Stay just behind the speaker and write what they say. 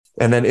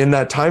And then in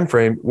that time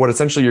frame, what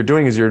essentially you're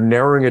doing is you're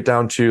narrowing it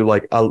down to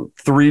like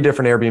 3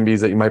 different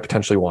Airbnbs that you might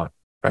potentially want,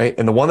 right?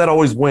 And the one that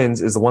always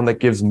wins is the one that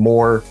gives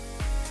more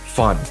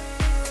fun.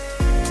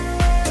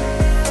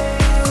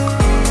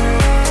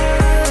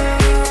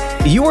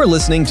 You are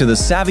listening to the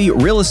Savvy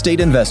Real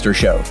Estate Investor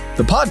Show,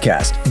 the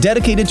podcast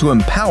dedicated to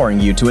empowering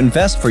you to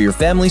invest for your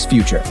family's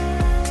future.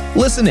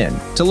 Listen in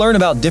to learn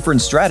about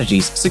different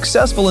strategies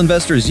successful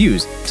investors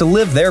use to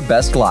live their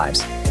best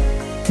lives.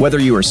 Whether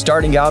you are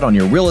starting out on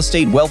your real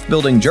estate wealth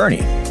building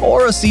journey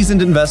or a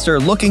seasoned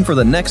investor looking for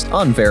the next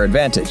unfair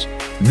advantage,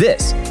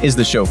 this is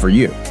the show for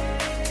you.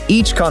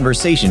 Each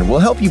conversation will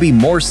help you be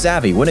more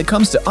savvy when it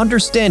comes to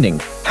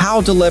understanding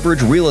how to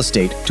leverage real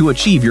estate to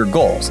achieve your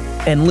goals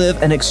and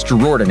live an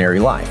extraordinary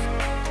life.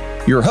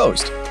 Your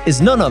host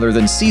is none other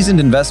than seasoned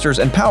investors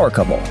and power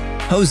couple,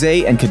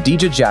 Jose and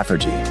Khadija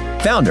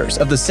Jafferji, founders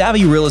of the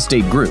Savvy Real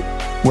Estate Group,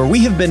 where we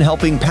have been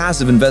helping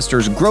passive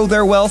investors grow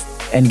their wealth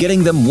and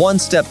getting them one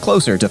step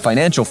closer to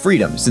financial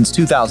freedom since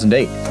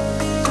 2008.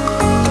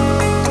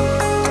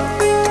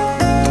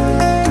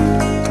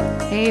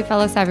 Hey,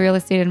 fellow Savvy Real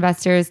Estate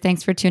investors.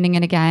 Thanks for tuning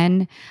in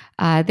again.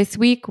 This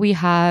week, we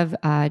have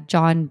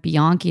John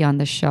Bianchi on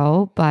the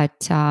show.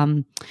 But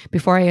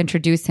before I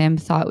introduce him,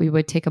 thought we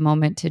would take a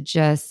moment to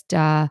just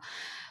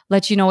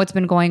let you know what's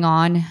been going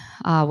on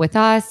with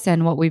us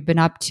and what we've been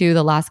up to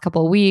the last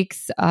couple of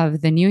weeks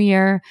of the new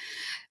year.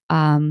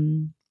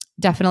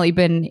 Definitely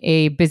been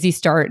a busy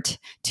start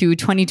to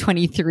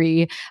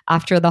 2023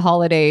 after the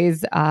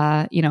holidays,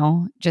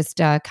 just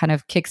kind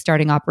of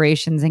kickstarting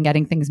operations and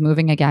getting things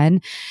moving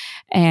again.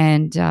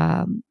 And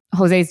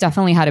Jose's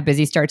definitely had a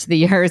busy start to the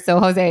year.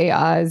 So Jose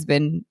has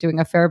been doing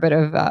a fair bit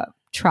of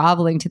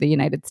traveling to the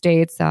United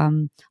States.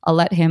 I'll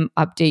let him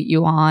update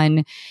you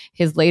on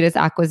his latest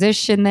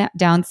acquisition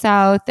down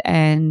south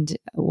and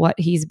what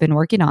he's been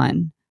working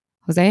on.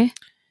 Jose?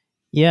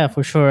 Yeah,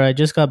 for sure. I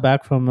just got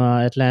back from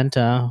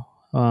Atlanta.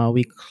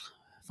 We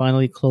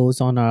finally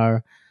closed on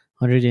our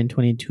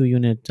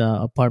 122-unit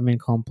apartment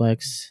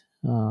complex.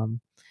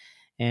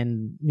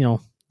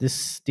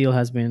 This deal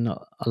has been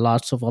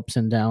lots of ups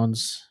and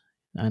downs,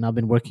 and I've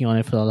been working on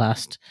it for the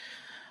last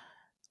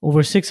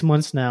over 6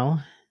 months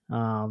now.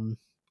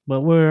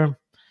 But we're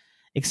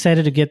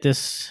excited to get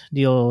this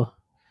deal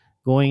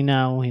going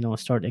now,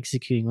 start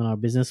executing on our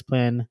business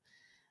plan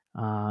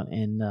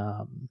and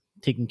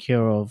taking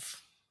care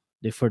of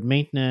deferred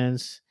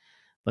maintenance,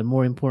 but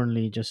more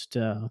importantly, just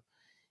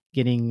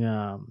getting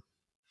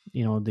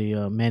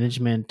the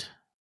management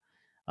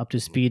up to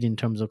speed in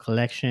terms of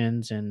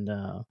collections and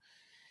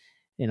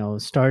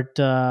start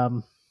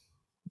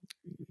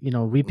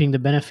reaping the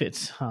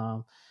benefits.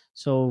 I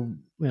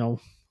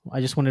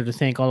just wanted to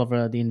thank all of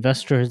the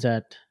investors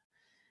that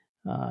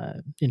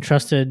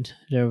entrusted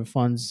their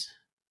funds,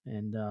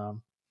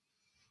 and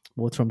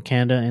both from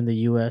Canada and the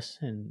US.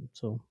 And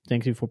so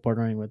thank you for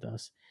partnering with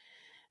us.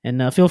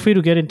 And feel free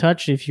to get in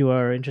touch if you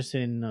are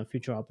interested in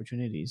future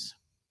opportunities.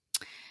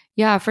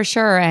 Yeah, for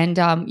sure. And,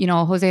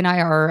 Jose and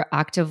I are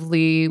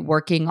actively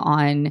working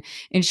on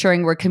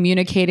ensuring we're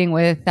communicating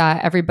with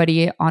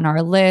everybody on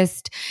our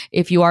list.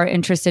 If you are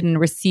interested in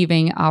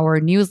receiving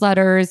our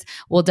newsletters,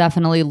 we'll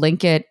definitely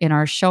link it in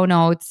our show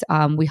notes.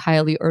 We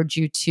highly urge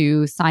you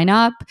to sign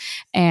up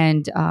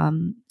and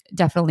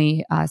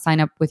definitely sign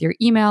up with your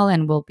email,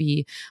 and we'll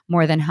be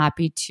more than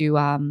happy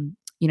to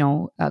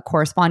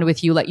correspond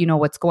with you, let you know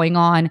what's going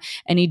on,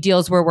 any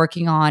deals we're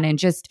working on, and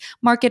just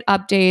market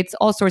updates,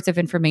 all sorts of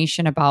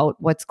information about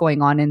what's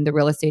going on in the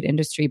real estate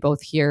industry,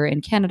 both here in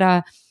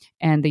Canada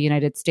and the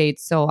United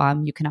States. So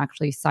you can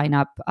actually sign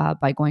up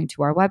by going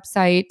to our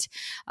website,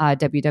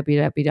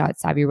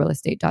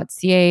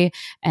 www.savvyrealestate.ca,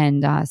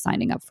 and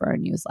signing up for our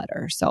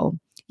newsletter. So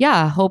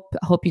yeah, hope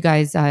you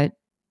guys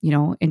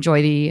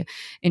enjoy the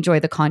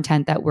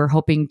content that we're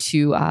hoping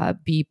to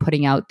be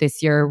putting out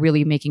this year,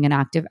 really making an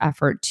active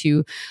effort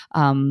to,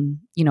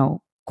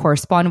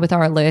 correspond with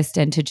our list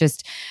and to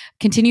just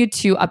continue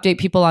to update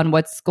people on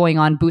what's going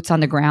on, boots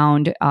on the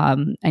ground.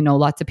 I know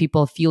lots of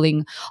people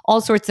feeling all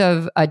sorts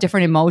of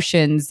different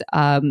emotions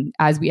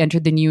as we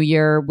entered the new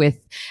year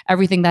with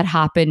everything that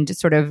happened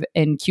sort of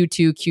in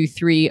Q2,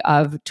 Q3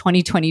 of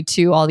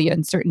 2022, all the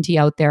uncertainty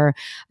out there.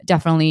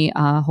 Definitely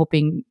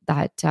hoping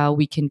that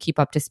we can keep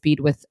up to speed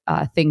with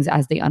things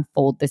as they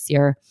unfold this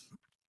year.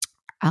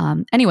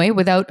 Anyway,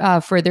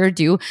 without further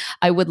ado,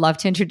 I would love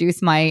to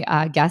introduce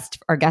our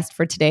guest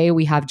for today.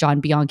 We have John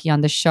Bianchi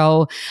on the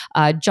show.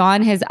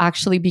 John has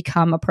actually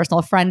become a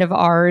personal friend of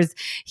ours.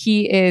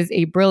 He is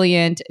a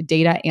brilliant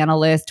data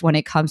analyst when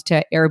it comes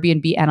to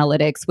Airbnb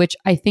analytics, which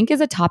I think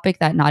is a topic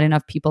that not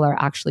enough people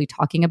are actually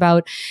talking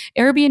about.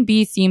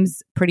 Airbnb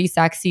seems pretty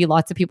sexy,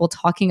 lots of people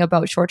talking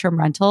about short-term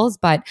rentals,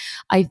 but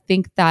I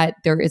think that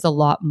there is a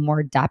lot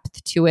more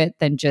depth to it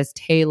than just,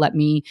 hey, let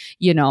me,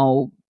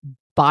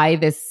 buy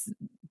this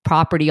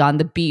property on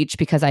the beach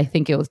because I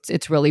think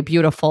it's really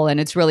beautiful and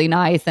it's really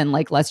nice and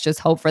let's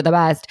just hope for the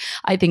best.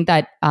 I think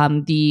that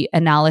the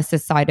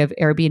analysis side of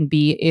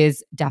Airbnb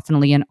is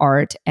definitely an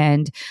art,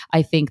 and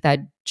I think that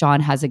John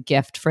has a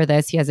gift for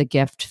this. He has a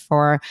gift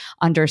for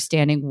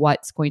understanding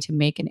what's going to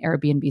make an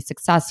Airbnb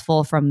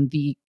successful, from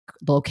the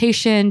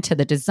location to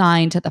the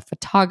design to the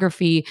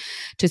photography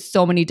to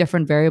so many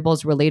different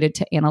variables related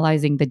to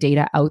analyzing the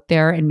data out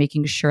there and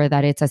making sure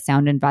that it's a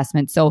sound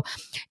investment. So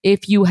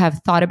if you have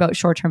thought about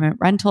short-term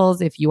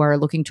rentals, if you are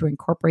looking to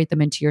incorporate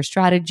them into your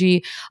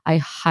strategy, I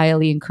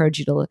highly encourage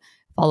you to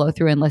follow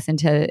through and listen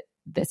to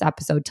this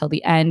episode till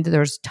the end.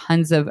 There's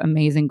tons of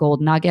amazing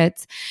gold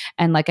nuggets.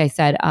 And like I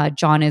said,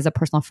 John is a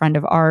personal friend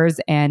of ours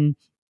and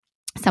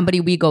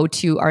somebody we go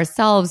to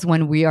ourselves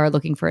when we are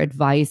looking for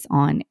advice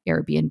on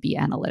Airbnb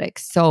analytics.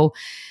 So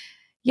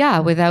yeah,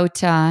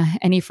 without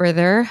any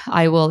further,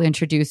 I will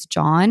introduce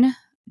John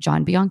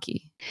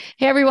Bianchi.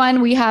 Hey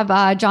everyone, we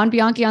have John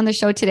Bianchi on the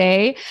show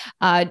today.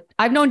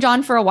 I've known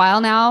John for a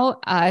while now.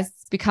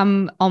 It's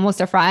become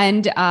almost a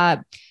friend.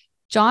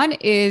 John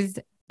is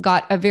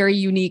got a very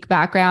unique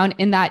background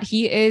in that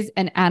he is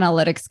an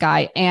analytics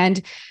guy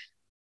and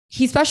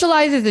he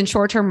specializes in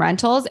short-term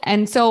rentals.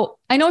 And so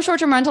I know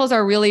short-term rentals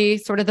are really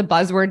sort of the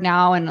buzzword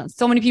now, and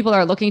so many people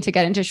are looking to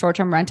get into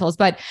short-term rentals.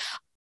 But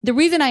the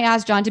reason I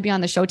asked John to be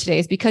on the show today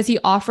is because he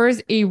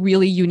offers a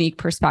really unique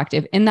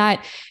perspective in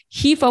that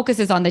he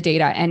focuses on the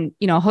data. And,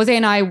 you know, Jose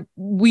and I,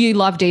 we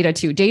love data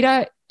too.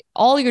 Data,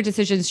 all your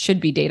decisions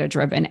should be data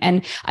driven.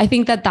 And I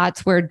think that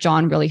that's where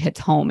John really hits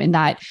home in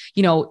that,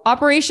 you know,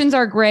 operations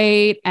are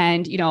great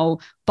and, you know,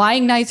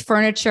 buying nice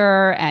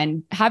furniture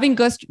and having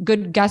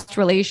good guest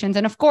relations.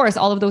 And of course,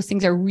 all of those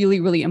things are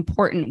really, really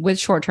important with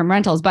short-term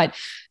rentals. But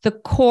the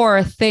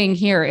core thing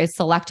here is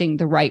selecting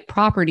the right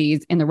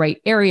properties in the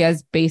right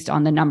areas based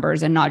on the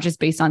numbers and not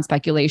just based on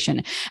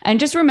speculation. And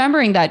just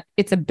remembering that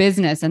it's a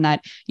business and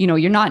that, you know,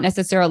 you're not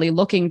necessarily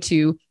looking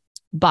to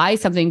buy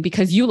something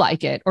because you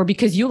like it or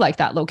because you like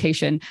that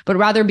location, but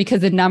rather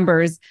because the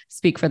numbers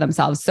speak for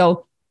themselves.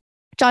 So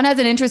John has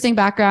an interesting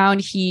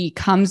background. He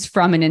comes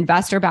from an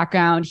investor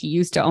background. He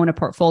used to own a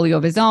portfolio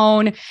of his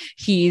own.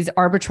 He's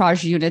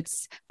arbitrage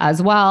units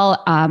as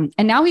well. And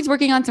now he's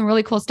working on some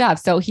really cool stuff.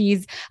 So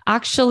he's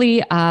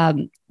actually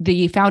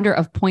the founder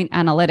of Point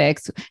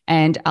Analytics.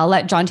 And I'll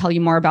let John tell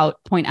you more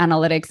about Point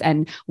Analytics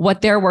and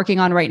what they're working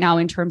on right now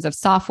in terms of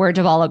software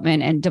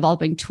development and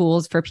developing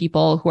tools for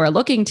people who are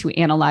looking to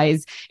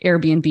analyze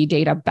Airbnb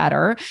data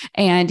better.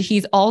 And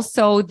he's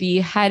also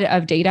the head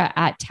of data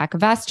at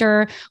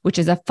TechVestor, which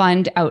is a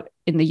fund out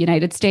in the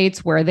United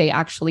States where they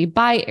actually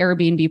buy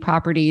Airbnb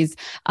properties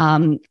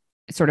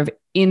sort of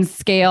in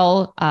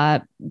scale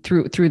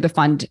through the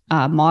fund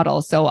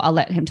model. So I'll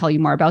let him tell you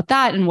more about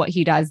that and what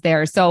he does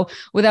there. So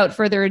without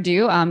further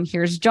ado,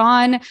 here's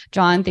John.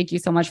 John, thank you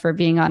so much for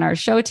being on our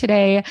show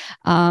today.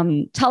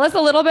 Tell us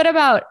a little bit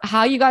about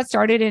how you got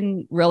started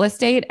in real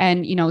estate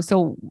and, you know,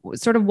 so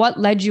sort of what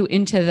led you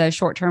into the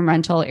short-term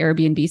rental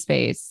Airbnb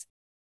space.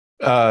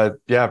 Yeah,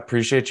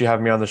 appreciate you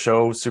having me on the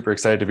show. Super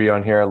excited to be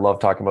on here. I love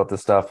talking about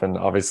this stuff. And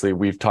obviously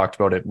we've talked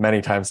about it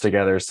many times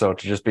together. So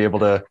to just be able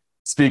to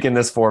speak in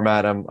this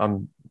format,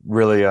 I'm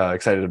really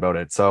excited about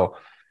it. So,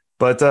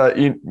 but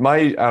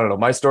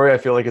my story, I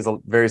feel like is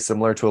very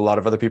similar to a lot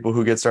of other people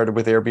who get started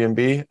with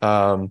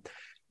Airbnb.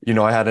 You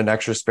know, I had an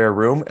extra spare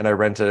room and I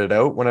rented it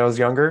out when I was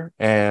younger,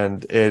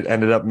 and it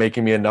ended up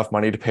making me enough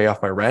money to pay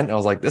off my rent. I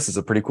was like, this is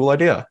a pretty cool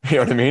idea. You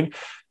know what I mean?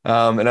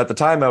 And at the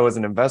time I was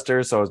an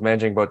investor, so I was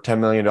managing about $10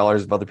 million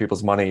of other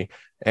people's money,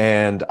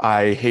 and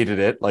I hated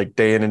it, like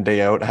day in and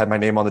day out. I had my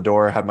name on the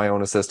door, had my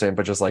own assistant,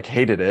 but just like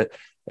hated it.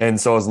 And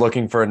so I was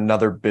looking for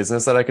another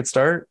business that I could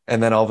start.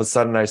 And then all of a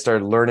sudden I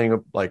started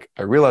learning, like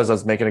I realized I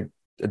was making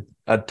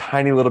a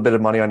tiny little bit of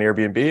money on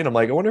Airbnb. And I'm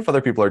like, I wonder if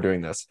other people are doing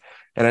this.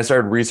 And I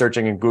started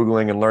researching and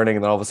Googling and learning.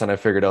 And then all of a sudden I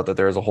figured out that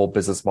there was a whole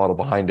business model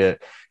behind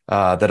it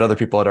that other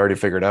people had already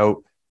figured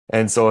out.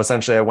 And so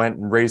essentially I went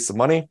and raised some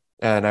money.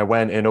 And I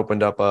went and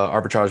opened up an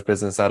arbitrage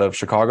business out of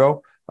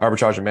Chicago,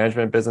 arbitrage and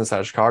management business out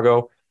of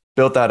Chicago,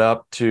 built that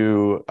up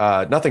to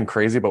nothing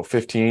crazy, about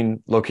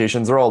 15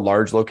 locations. They're all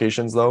large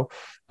locations though.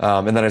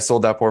 And then I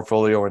sold that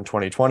portfolio in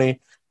 2020.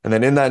 And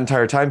then in that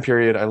entire time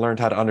period, I learned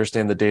how to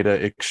understand the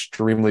data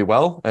extremely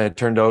well. And it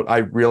turned out I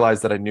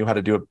realized that I knew how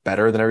to do it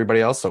better than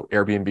everybody else. So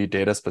Airbnb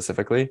data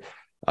specifically.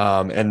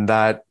 And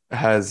that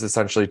has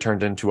essentially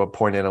turned into what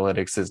Point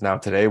Analytics is now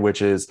today,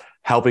 which is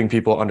helping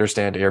people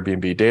understand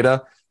Airbnb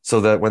data,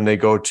 so that when they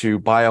go to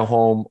buy a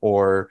home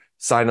or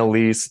sign a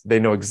lease, they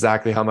know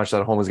exactly how much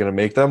that home is going to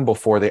make them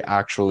before they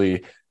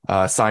actually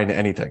sign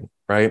anything,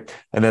 right?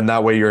 And then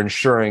that way you're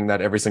ensuring that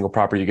every single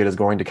property you get is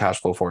going to cash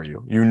flow for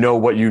you. You know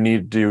what you need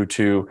to do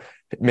to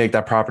make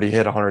that property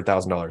hit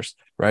 $100,000,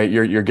 right?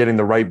 You're getting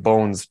the right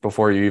bones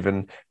before you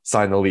even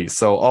sign the lease.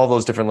 So all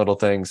those different little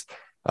things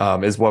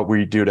is what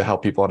we do to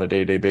help people on a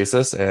day-to-day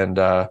basis. And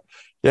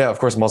yeah, of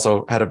course, I'm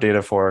also head of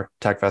data for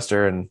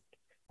TechVestor, and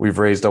we've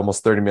raised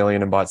almost 30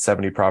 million and bought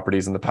 70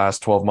 properties in the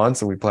past 12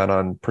 months. And we plan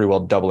on pretty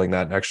well doubling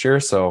that next year.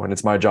 So, and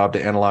it's my job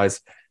to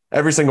analyze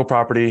every single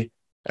property,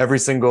 every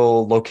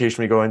single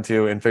location we go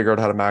into, and figure out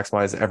how to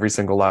maximize every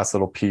single last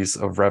little piece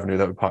of revenue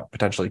that we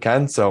potentially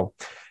can. So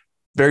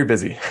very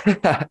busy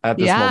at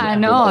this Yeah, moment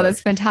in my no, life.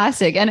 that's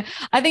fantastic. And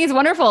I think it's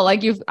wonderful.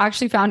 Like you've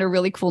actually found a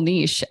really cool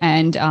niche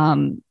and,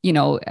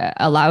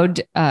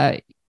 allowed,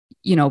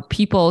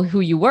 people who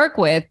you work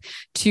with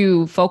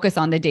to focus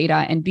on the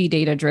data and be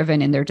data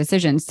driven in their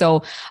decisions.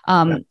 So,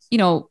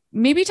 Yes.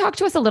 maybe talk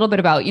to us a little bit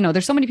about,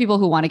 there's so many people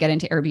who want to get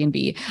into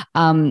Airbnb.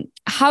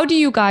 How do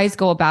you guys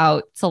go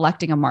about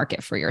selecting a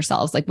market for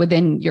yourselves, like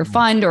within your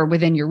fund or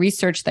within your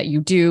research that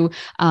you do?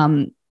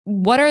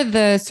 What are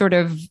the sort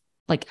of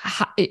like,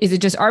 is it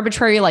just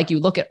arbitrary? Like you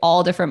look at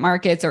all different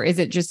markets, or is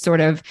it just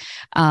sort of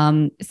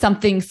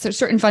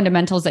certain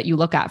fundamentals that you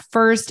look at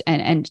first?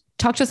 And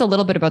talk to us a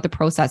little bit about the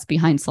process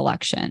behind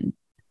selection.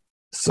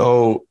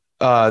 So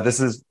this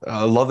is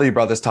lovely you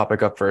brought this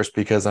topic up first,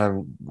 because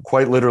I'm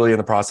quite literally in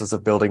the process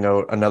of building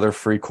out another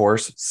free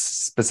course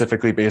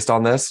specifically based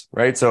on this,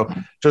 right? So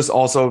just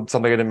also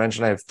something I didn't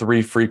mention, I have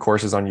 3 free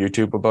courses on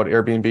YouTube about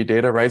Airbnb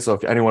data, right? So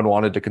if anyone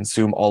wanted to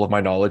consume all of my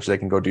knowledge, they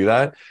can go do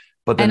that.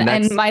 But the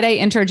And might I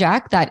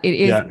interject that it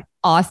is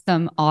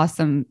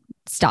awesome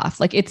stuff.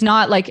 Like it's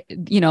not like,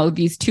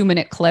 these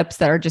 2-minute clips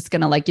that are just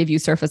going to like give you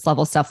surface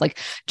level stuff. Like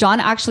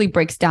John actually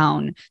breaks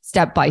down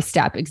step by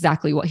step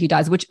exactly what he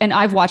does, and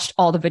I've watched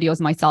all the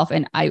videos myself,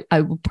 and I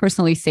will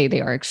personally say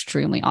they are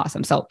extremely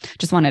awesome. So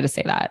just wanted to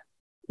say that.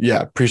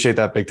 Yeah, appreciate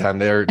that big time.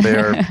 They are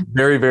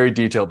very, very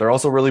detailed. They're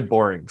also really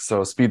boring,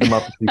 so speed them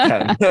up if you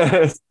can.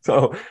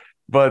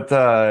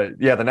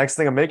 The next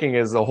thing I'm making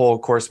is a whole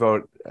course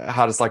about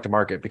how to select a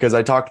market, because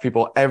I talk to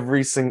people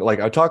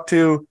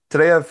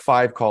today I have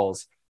 5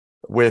 calls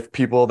with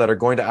people that are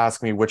going to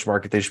ask me which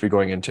market they should be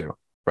going into,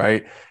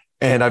 right?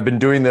 And I've been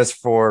doing this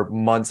for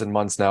months and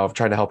months now of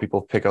trying to help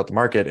people pick out the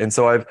market. And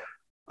so I've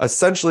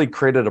essentially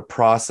created a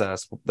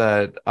process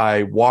that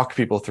I walk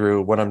people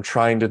through when I'm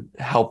trying to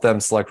help them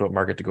select what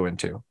market to go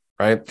into,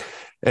 right?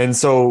 And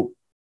so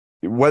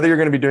whether you're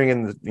going to be doing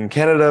it in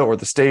Canada or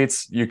the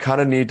States, you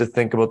kind of need to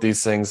think about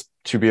these things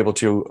to be able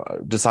to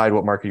decide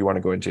what market you want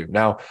to go into.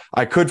 Now,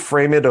 I could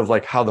frame it of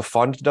like how the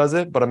fund does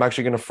it, but I'm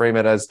actually going to frame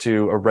it as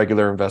to a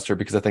regular investor,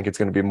 because I think it's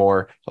going to be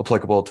more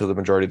applicable to the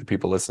majority of the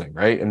people listening,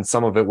 right? And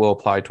some of it will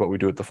apply to what we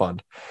do at the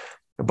fund.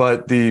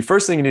 But the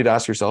first thing you need to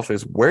ask yourself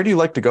is, where do you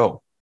like to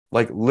go?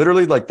 Like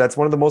literally, like that's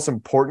one of the most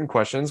important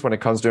questions when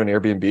it comes to an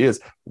Airbnb is,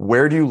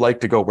 where do you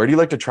like to go? Where do you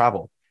like to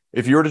travel?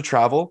 If you were to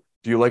travel,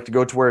 do you like to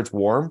go to where it's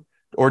warm?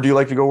 Or do you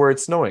like to go where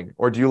it's snowing?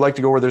 Or do you like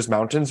to go where there's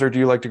mountains? Or do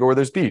you like to go where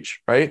there's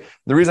beach, right?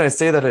 The reason I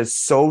say that is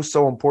so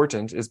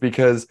important is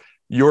because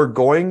you're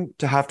going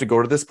to have to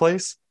go to this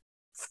place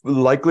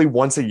likely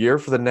once a year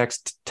for the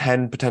next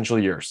 10 potential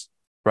years,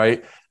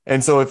 right?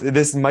 And so if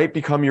this might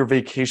become your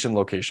vacation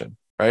location,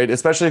 right?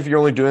 Especially if you're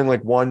only doing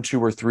like 1,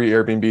 2, or 3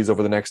 Airbnbs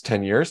over the next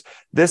 10 years,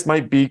 this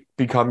might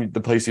become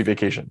the place you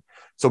vacation.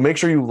 So make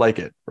sure you like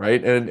it,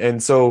 right?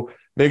 And so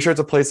make sure it's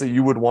a place that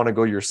you would want to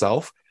go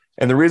yourself.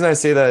 And the reason I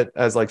say that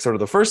as like sort of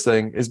the first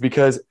thing is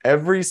because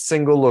every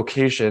single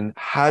location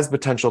has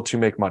potential to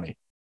make money.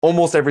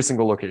 Almost every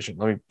single location.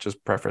 Let me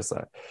just preface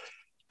that.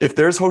 If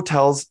there's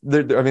hotels,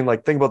 I mean,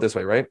 like think about it this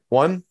way, right?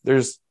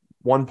 There's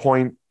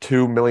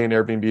 1.2 million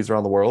Airbnbs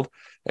around the world,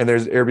 and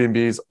there's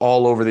Airbnbs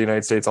all over the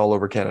United States, all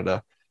over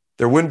Canada.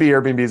 There wouldn't be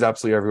Airbnbs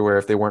absolutely everywhere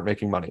if they weren't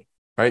making money,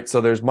 right? So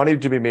there's money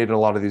to be made in a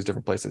lot of these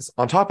different places.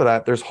 On top of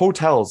that, there's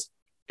hotels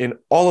in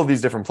all of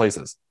these different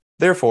places.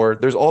 Therefore,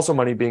 there's also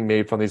money being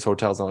made from these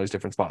hotels in all these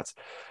different spots.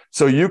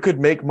 So you could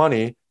make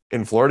money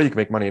in Florida, you can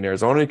make money in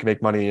Arizona, you can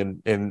make money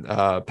in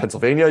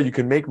Pennsylvania, you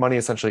can make money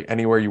essentially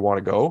anywhere you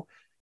want to go.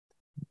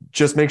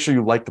 Just make sure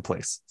you like the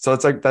place. So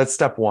it's like that's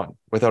step 1,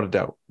 without a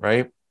doubt,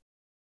 right?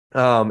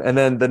 And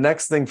then the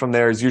next thing from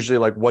there is usually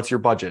like, what's your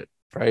budget,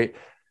 right?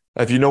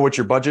 If you know what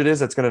your budget is,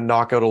 that's going to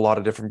knock out a lot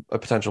of different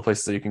potential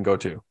places that you can go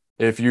to.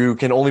 If you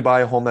can only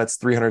buy a home that's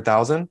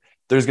 300,000,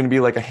 there's going to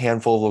be like a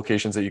handful of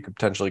locations that you could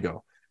potentially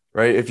go.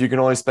 Right? If you can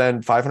only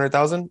spend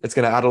 500,000, it's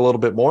going to add a little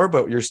bit more,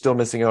 but you're still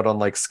missing out on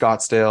like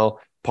Scottsdale,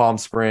 Palm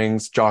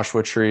Springs,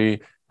 Joshua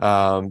Tree,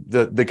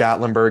 the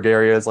Gatlinburg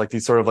areas, like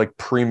these sort of like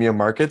premium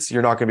markets.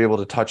 You're not going to be able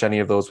to touch any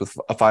of those with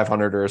a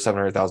 $500 or a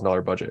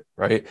 $700,000 budget,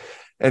 right?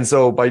 And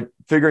so by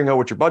figuring out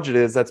what your budget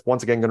is, that's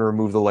once again going to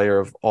remove the layer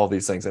of all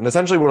these things. And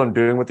essentially, what I'm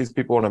doing with these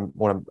people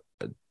when I'm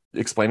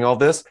explaining all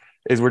this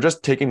is we're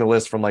just taking the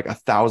list from like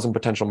 1,000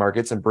 potential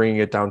markets and bringing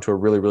it down to a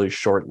really, really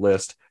short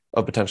list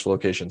of potential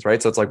locations,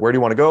 right? So it's like, where do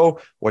you want to go?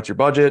 What's your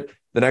budget?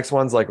 The next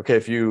one's like, okay,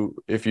 if you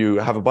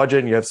have a budget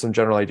and you have some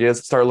general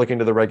ideas, start looking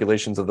into the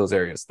regulations of those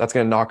areas. That's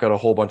going to knock out a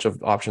whole bunch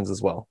of options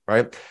as well,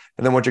 right?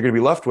 And then what you're going to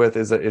be left with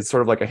is it's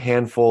sort of like a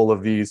handful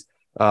of these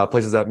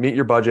places that meet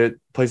your budget,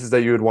 places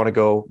that you would want to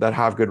go that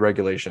have good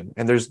regulation.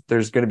 And there's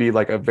going to be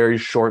like a very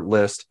short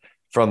list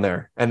from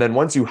there. And then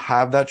once you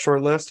have that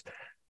short list,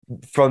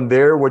 from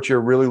there, what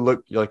you're really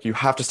you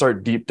have to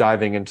start deep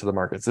diving into the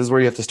markets. This is where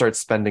you have to start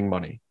spending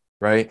money,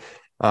 right?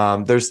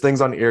 There's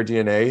things on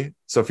AirDNA.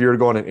 So if you were to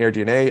go on an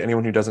AirDNA,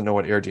 anyone who doesn't know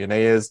what AirDNA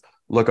is,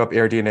 look up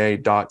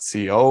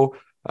airdna.co.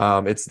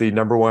 It's the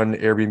number one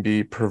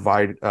Airbnb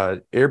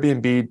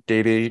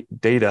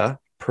data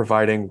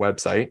providing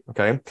website.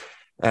 Okay.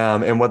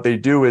 And what they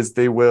do is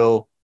they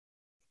will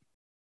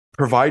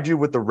provide you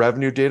with the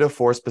revenue data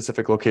for a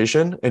specific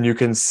location, and you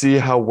can see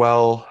how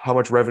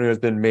much revenue has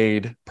been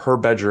made per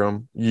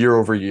bedroom year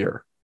over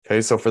year.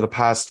 Okay. So for the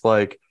past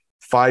like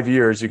 5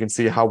 years, you can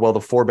see how well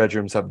the 4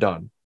 bedrooms have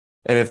done.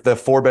 And if the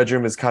 4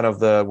 bedroom is kind of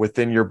the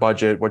within your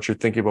budget, what you're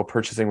thinking about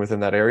purchasing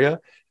within that area,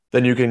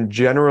 then you can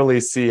generally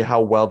see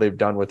how well they've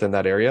done within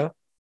that area.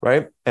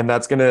 Right. And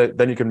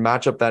then you can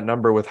match up that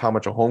number with how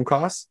much a home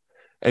costs.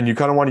 And you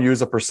kind of want to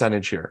use a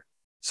percentage here.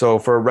 So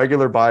for a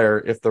regular buyer,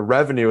 if the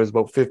revenue is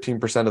about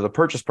 15% of the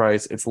purchase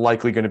price, it's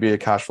likely going to be a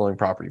cash flowing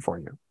property for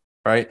you,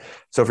 right?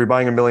 So if you're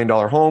buying $1 million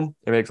home,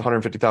 it makes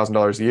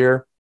 $150,000 a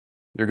year,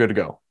 you're good to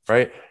go,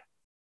 right?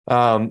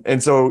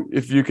 And so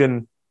if you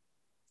can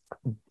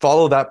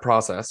follow that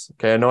process,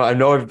 okay, I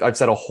know I've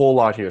said a whole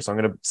lot here, so I'm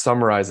going to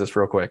summarize this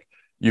real quick.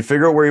 You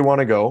figure out where you want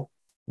to go,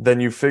 then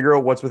you figure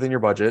out what's within your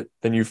budget,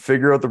 then you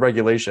figure out the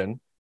regulation.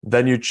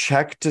 Then you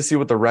check to see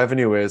what the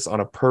revenue is on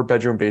a per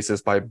bedroom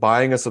basis by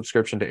buying a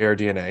subscription to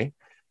AirDNA.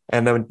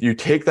 And then you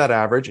take that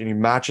average and you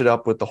match it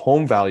up with the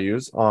home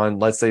values on,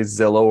 let's say,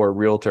 Zillow or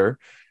Realtor,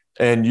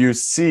 and you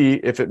see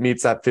if it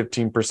meets that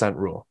 15%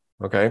 rule.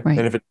 Okay. Right.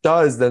 And if it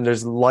does, then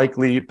there's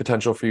likely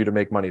potential for you to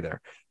make money there.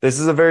 This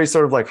is a very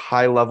sort of like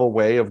high level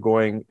way of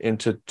going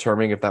into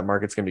determining if that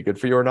market's going to be good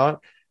for you or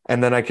not.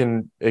 And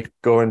then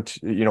go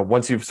into,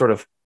 once you've sort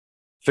of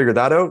figure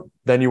that out,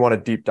 then you want to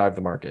deep dive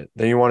the market.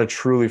 Then you want to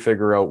truly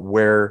figure out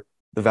where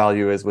the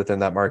value is within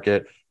that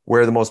market,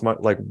 where the most,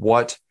 like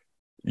what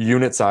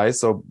unit size,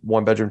 so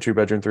 1 bedroom, 2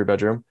 bedroom, 3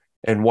 bedroom,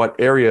 and what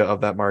area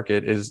of that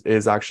market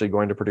is actually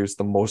going to produce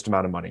the most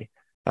amount of money.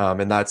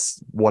 And that's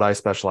what I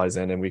specialize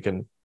in. And we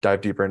can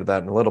dive deeper into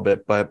that in a little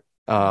bit. But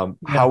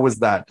how was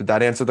that? Did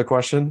that answer the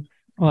question?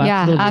 Oh,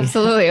 absolutely. Yeah,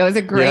 absolutely. It was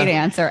a great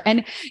answer.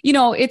 And,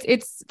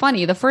 it's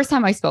funny. The first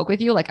time I spoke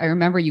with you, like I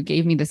remember you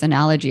gave me this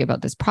analogy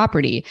about this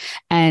property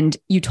and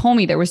you told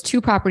me there was 2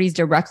 properties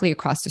directly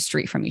across the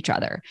street from each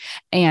other.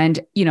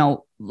 And,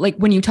 like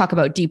when you talk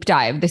about deep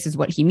dive, this is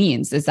what he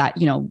means is that,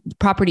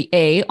 property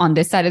A on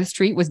this side of the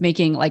street was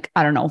making like,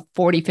 I don't know,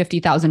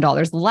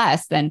 $40,000-$50,000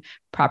 less than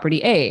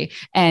property A.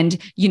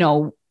 And,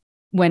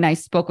 when I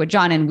spoke with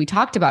John and we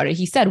talked about it,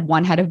 he said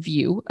one had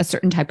a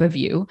certain type of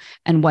view,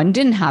 and one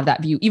didn't have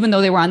that view, even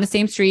though they were on the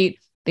same street.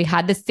 They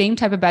had the same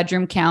type of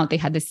bedroom count. They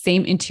had the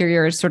same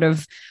interior sort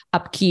of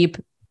upkeep,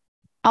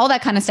 all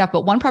that kind of stuff.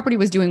 But one property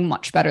was doing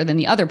much better than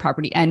the other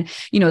property. And,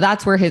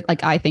 that's where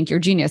I think your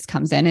genius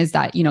comes in, is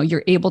that,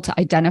 you're able to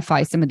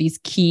identify some of these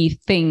key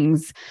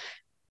things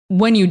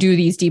when you do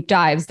these deep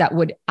dives that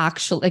would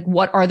actually, like,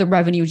 what are the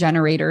revenue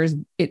generators?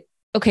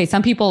 Okay,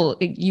 some people,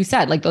 you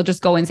said, like, they'll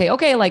just go and say,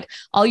 okay, like,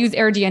 I'll use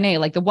AirDNA,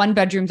 like the 1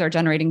 bedrooms are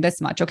generating this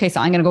much. Okay,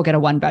 so I'm going to go get a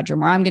 1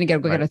 bedroom, or I'm going to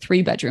go get a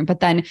 3 bedroom. But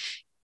then,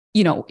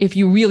 if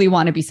you really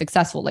want to be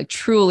successful, like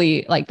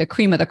truly like the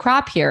cream of the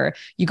crop here,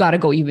 you got to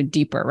go even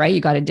deeper, right? You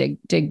got to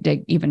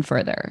dig even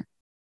further.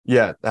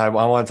 Yeah, I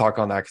want to talk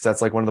on that because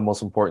that's like one of the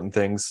most important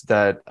things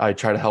that I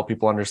try to help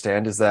people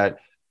understand is that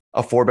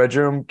a 4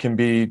 bedroom can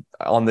be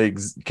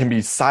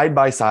side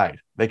by side.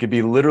 They could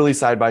be literally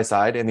side by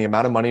side, and the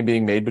amount of money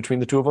being made between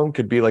the 2 of them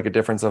could be like a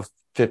difference of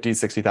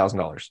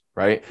 $50,000-$60,000,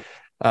 right?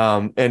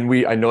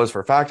 And I know this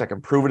for a fact. I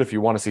can prove it if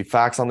you want to see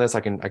facts on this.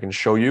 I can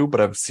show you,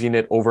 but I've seen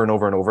it over and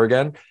over and over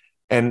again.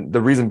 And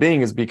the reason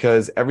being is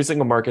because every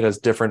single market has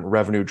different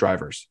revenue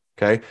drivers.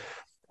 Okay,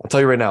 I'll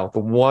tell you right now, the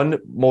one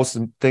most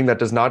thing that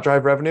does not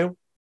drive revenue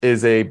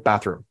is a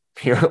bathroom.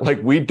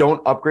 Like, we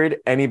don't upgrade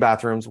any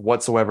bathrooms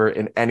whatsoever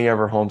in any of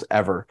our homes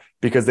ever,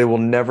 because they will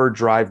never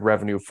drive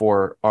revenue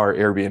for our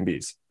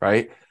Airbnbs,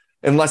 right?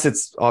 Unless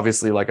it's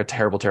obviously like a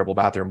terrible, terrible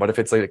bathroom. But if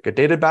it's like a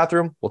dated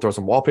bathroom, we'll throw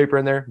some wallpaper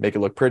in there, make it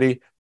look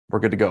pretty. We're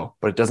good to go.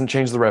 But it doesn't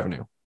change the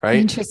revenue, right?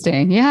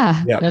 Interesting.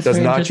 Yeah. Yeah. It does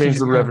not change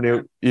the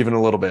revenue even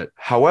a little bit.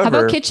 However, how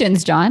about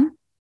kitchens, John?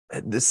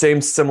 The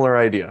similar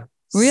idea.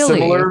 Really?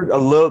 Similar, a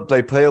little,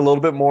 they play a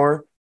little bit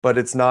more, but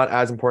it's not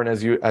as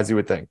important as you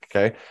would think.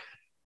 Okay.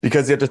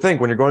 Because you have to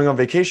think when you're going on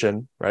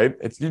vacation, right?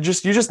 You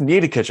just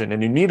need a kitchen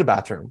and you need a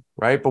bathroom,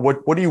 right? But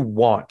what do you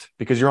want?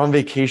 Because you're on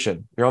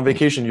vacation.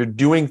 You're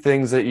doing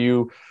things that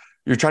you're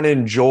trying to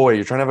enjoy.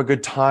 You're trying to have a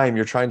good time.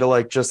 You're trying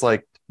to just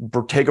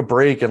take a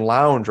break and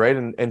lounge, right?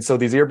 And so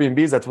these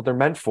Airbnbs, that's what they're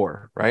meant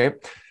for, right?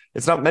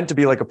 It's not meant to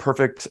be like a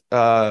perfect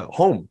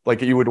home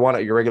like you would want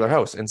at your regular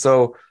house. And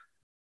so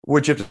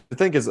what you have to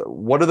think is,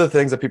 what are the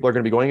things that people are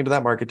going to be going into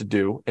that market to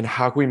do, and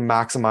how can we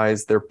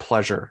maximize their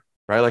pleasure?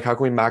 Right? Like, how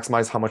can we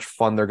maximize how much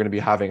fun they're going to be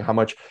having, how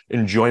much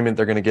enjoyment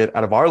they're going to get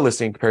out of our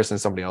listing in comparison to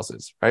somebody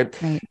else's, right?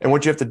 And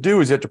what you have to do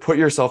is you have to put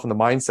yourself in the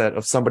mindset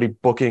of somebody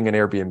booking an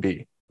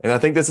Airbnb. And I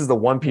think this is the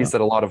one piece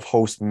that a lot of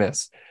hosts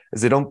miss,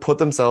 is they don't put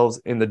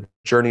themselves in the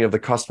journey of the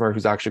customer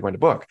who's actually going to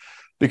book.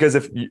 Because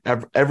if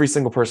every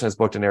single person has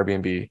booked an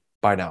Airbnb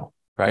by now,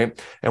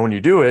 right? And when you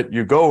do it,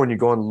 you go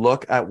and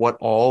look at what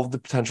all of the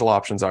potential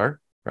options are,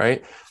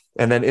 right?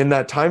 And then in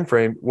that time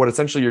frame, what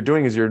essentially you're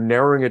doing is you're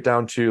narrowing it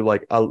down to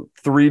like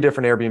 3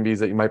 different Airbnbs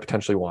that you might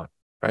potentially want,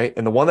 right?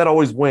 And the one that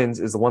always wins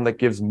is the one that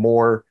gives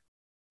more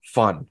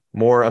fun,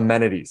 more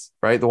amenities,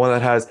 right? The one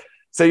that has,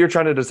 say you're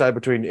trying to decide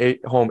between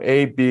home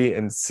A, B,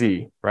 and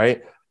C,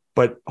 right?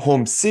 But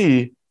home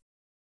C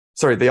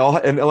sorry,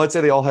 and let's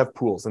say they all have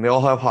pools and they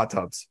all have hot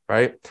tubs,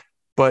 right?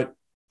 But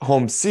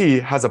home C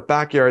has a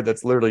backyard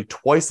that's literally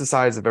twice the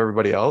size of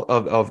everybody else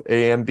of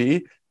A and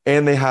B,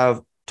 and they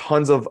have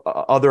tons of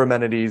other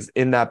amenities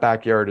in that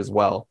backyard as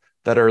well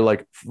that are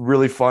like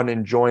really fun,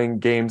 enjoying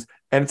games,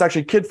 and it's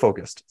actually kid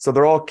focused. So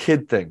they're all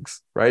kid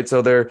things, right?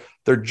 So they're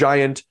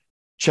giant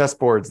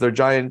chessboards, they're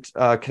giant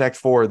Connect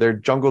Four, they're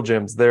jungle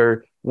gyms,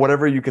 they're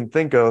whatever you can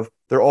think of.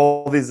 They're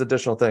all these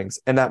additional things,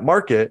 and that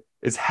market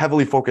is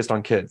heavily focused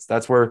on kids.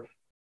 That's where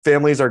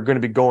families are going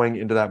to be going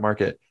into that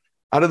market.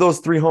 Out of those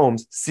three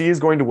homes, C is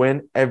going to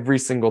win every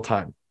single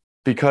time,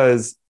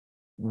 because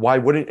why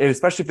wouldn't, and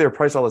especially if they're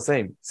priced all the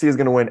same, C is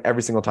going to win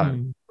every single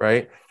time,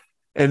 right?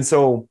 And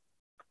so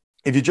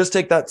if you just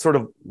take that sort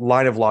of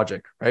line of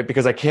logic, right?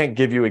 Because I can't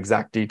give you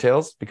exact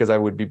details because I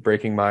would be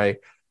breaking my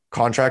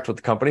contract with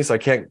the company. So I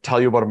can't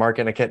tell you about a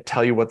market and I can't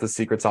tell you what the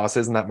secret sauce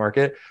is in that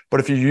market.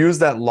 But if you use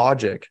that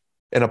logic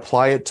and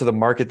apply it to the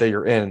market that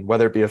you're in,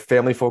 whether it be a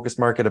family focused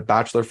market, a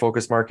bachelor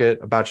focused market,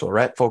 a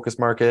bachelorette focused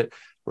market,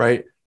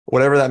 right?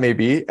 Whatever that may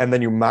be. And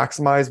then you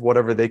maximize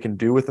whatever they can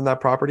do within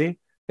that property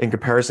in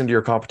comparison to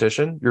your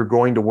competition, you're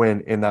going to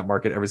win in that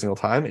market every single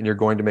time. And you're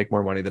going to make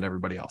more money than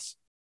everybody else.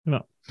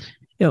 No.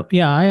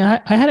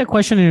 Yeah, I had a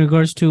question in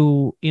regards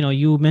to,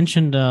 you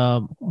mentioned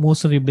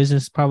most of your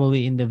business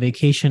probably in the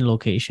vacation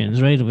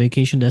locations, right? The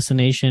vacation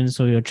destinations.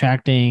 So you're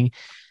attracting,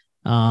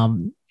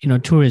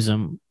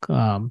 tourism.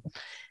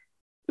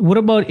 What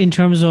about in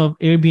terms of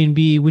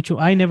Airbnb, which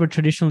I never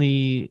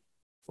traditionally,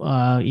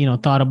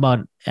 thought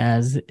about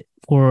as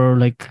for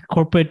like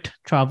corporate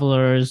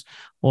travelers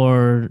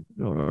or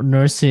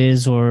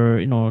nurses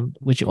or,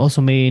 which also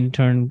may in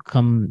turn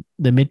come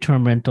the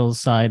midterm rental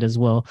side as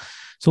well.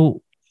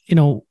 So,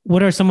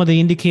 what are some of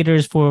the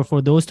indicators for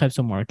those types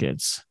of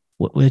markets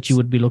that you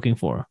would be looking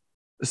for?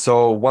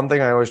 So one thing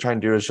I always try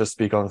and do is just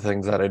speak on the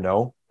things that I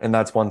know. And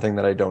that's one thing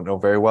that I don't know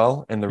very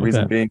well. And the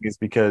reason being is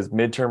because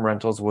midterm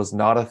rentals was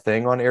not a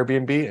thing on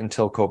Airbnb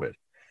until COVID.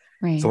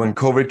 Right. So when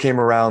COVID came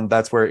around,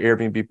 that's where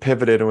Airbnb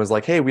pivoted and was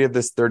like, hey, we have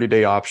this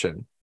 30-day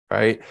option,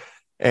 right?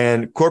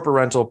 And corporate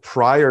rental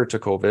prior to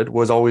COVID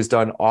was always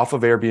done off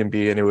of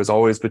Airbnb, and it was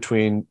always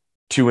between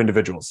two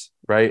individuals,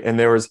 right? And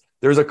there's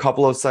a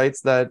couple of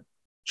sites that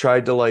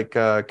tried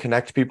to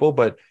connect people,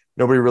 but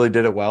nobody really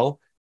did it well.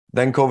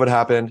 Then COVID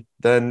happened,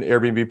 then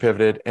Airbnb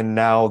pivoted, and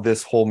now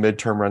this whole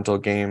midterm rental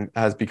game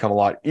has become a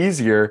lot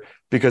easier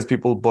because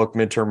people book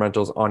midterm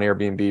rentals on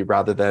Airbnb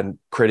rather than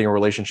creating a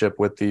relationship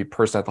with the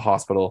person at the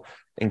hospital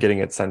and getting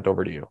it sent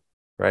over to you,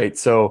 right?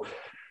 So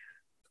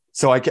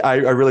I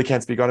really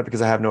can't speak on it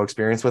because I have no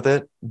experience with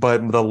it,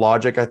 but the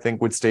logic I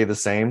think would stay the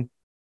same.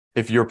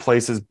 If your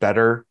place is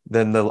better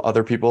than the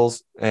other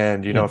people's,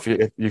 and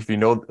if you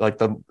know, like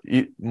the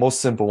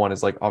most simple one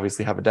is like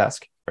obviously have a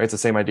desk, right? It's the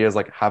same idea as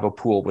like have a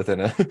pool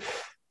within a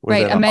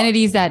right,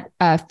 amenities that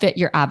fit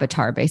your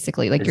avatar,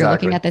 basically. Like You're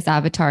looking at this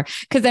avatar.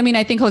 Because I mean,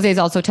 I think Jose is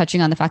also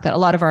touching on the fact that a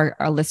lot of our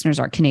listeners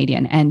are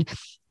Canadian, and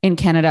in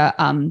Canada,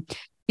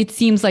 it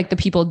seems like the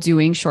people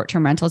doing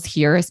short-term rentals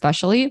here,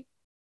 especially,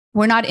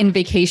 we're not in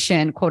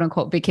vacation, quote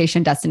unquote,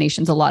 vacation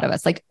destinations. A lot of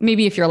us, like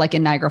maybe if you're like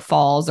in Niagara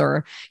Falls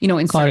or,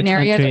 in certain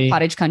areas, like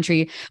cottage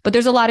country, but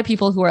there's a lot of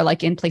people who are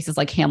like in places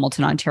like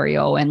Hamilton,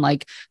 Ontario, and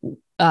like,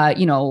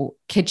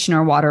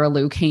 Kitchener,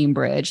 Waterloo,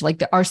 Cambridge,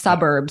 like our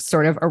suburbs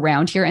sort of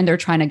around here. And they're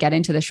trying to get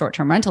into the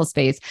short-term rental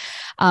space.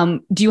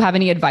 Do you have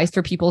any advice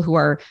for people who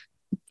are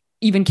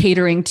even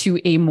catering to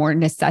a more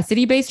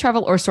necessity-based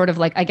travel, or sort of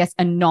like, I guess,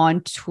 a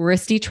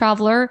non-touristy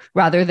traveler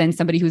rather than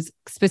somebody who's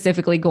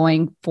specifically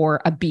going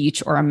for a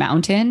beach or a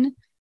mountain?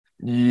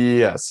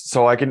 Yes.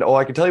 So I can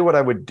tell you what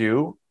I would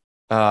do.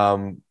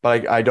 But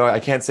I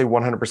can't say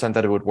 100%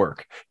 that it would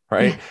work.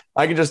 Right.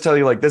 I can just tell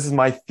you, like, this is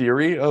my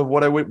theory of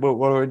what I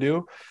would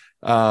do.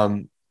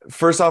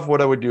 First off,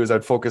 what I would do is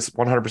I'd focus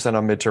 100%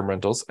 on midterm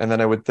rentals. And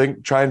then I would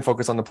try and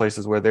focus on the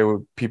places where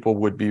people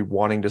would be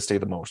wanting to stay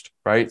the most.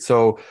 Right.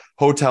 So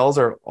hotels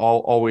are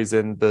always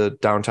in the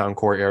downtown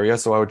core area.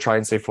 So I would try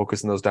and stay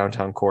focused in those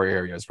downtown core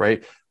areas,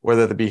 right?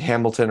 Whether it be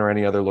Hamilton or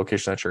any other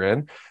location that you're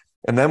in.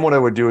 And then what I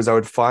would do is I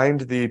would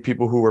find the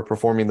people who were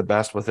performing the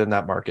best within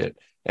that market.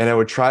 And I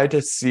would try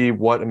to see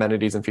what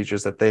amenities and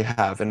features that they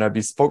have. And I'd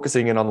be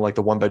focusing in on like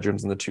the 1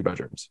 bedrooms and the 2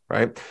 bedrooms.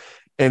 Right.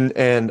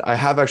 And I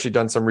have actually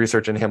done some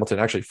research in Hamilton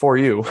actually for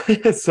you.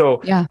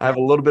 So yeah. I have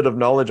a little bit of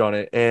knowledge on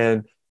it.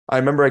 And I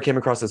remember I came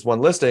across this one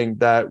listing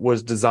that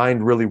was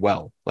designed really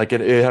well. Like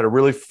it had a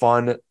really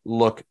fun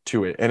look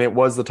to it. And it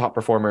was the top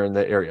performer in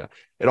the area.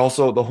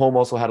 The home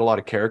also had a lot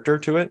of character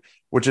to it,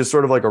 which is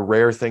sort of like a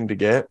rare thing to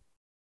get.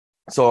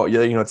 So,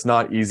 it's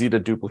not easy to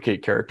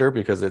duplicate character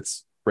because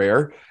it's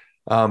rare.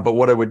 But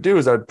what I would do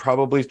is I'd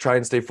probably try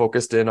and stay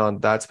focused in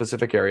on that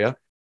specific area.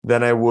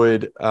 Then I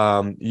would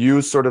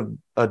use sort of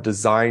a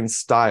design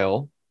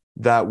style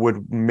that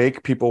would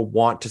make people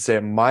want to stay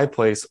at my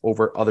place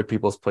over other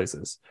people's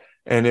places.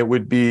 And it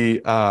would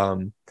be, how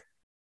do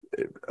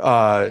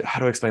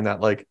I explain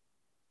that? Like,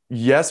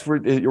 yes, we're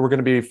going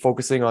to be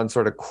focusing on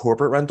sort of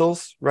corporate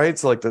rentals, right?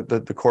 So like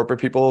the corporate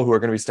people who are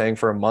going to be staying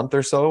for a month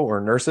or so, or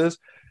nurses.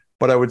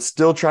 but I would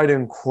still try to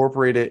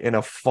incorporate it in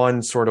a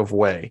fun sort of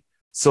way,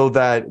 so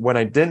that when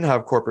I didn't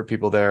have corporate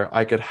people there,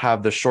 I could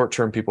have the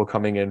short-term people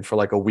coming in for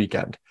like a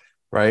weekend,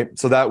 right?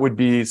 So that would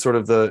be sort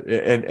of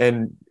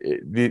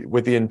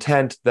with the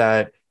intent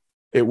that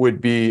it would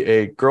be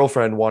a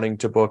girlfriend wanting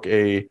to book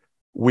a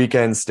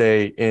weekend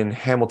stay in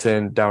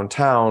Hamilton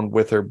downtown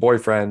with her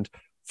boyfriend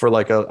for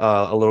like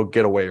a little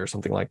getaway or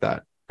something like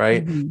that,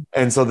 right? Mm-hmm.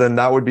 And so then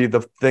that would be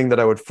the thing that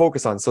I would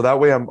focus on. So that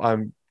way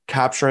I'm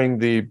capturing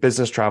the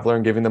business traveler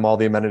and giving them all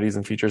the amenities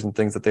and features and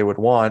things that they would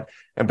want,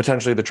 and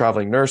potentially the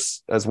traveling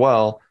nurse as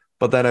well.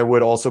 But then I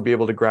would also be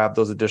able to grab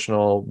those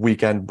additional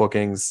weekend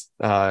bookings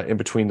in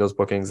between those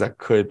bookings that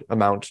could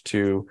amount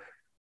to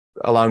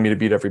allowing me to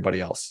beat everybody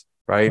else.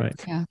 Right.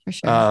 Yeah, for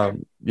sure.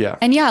 Yeah.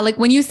 And yeah, like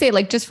when you say,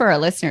 like, just for our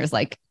listeners,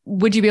 like,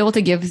 would you be able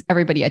to give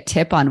everybody a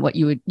tip on what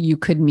you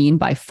could mean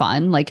by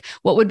fun? Like,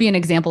 what would be an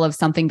example of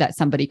something that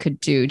somebody could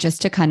do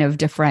just to kind of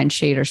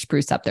differentiate or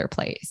spruce up their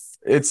place?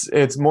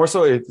 It's more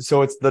so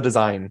it's the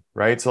design,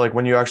 right? So like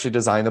when you actually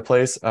design the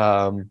place,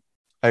 a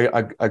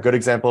good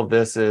example of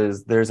this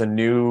is there's a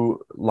new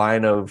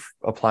line of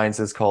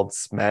appliances called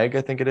SMEG,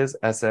 I think it is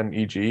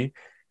SMEG,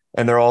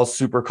 and they're all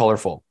super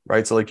colorful,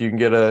 right? So like you can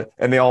get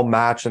and they all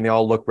match and they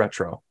all look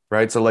retro,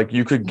 right? So like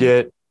you could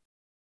get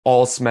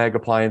all SMEG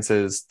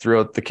appliances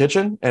throughout the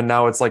kitchen, and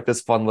now it's like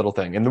this fun little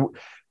thing. And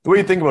the way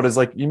you think about it is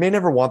like you may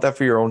never want that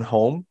for your own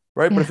home,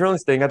 right? But if you're only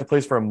staying at the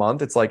place for a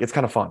month, it's like it's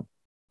kind of fun.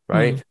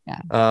 Right.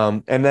 Yeah.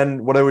 And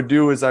then what I would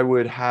do is I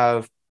would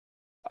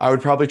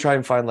probably try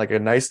and find like a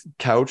nice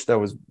couch that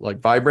was like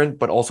vibrant,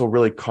 but also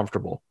really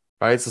comfortable.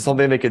 Right. So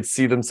something they could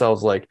see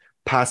themselves like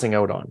passing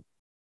out on.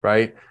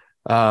 Right.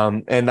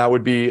 And that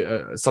would be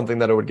something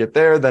that I would get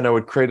there. Then I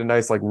would create a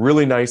nice, like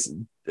really nice,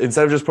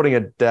 instead of just putting a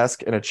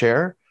desk and a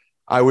chair,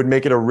 I would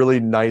make it a really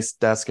nice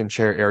desk and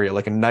chair area,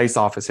 like a nice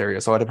office area.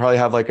 So I'd probably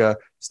have like a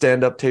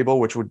stand-up table,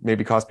 which would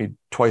maybe cost me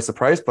twice the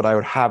price, but I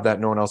would have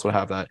that. No one else would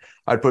have that.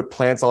 I'd put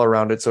plants all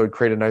around it, so it'd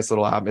create a nice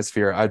little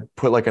atmosphere. I'd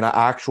put like an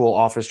actual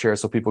office chair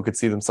so people could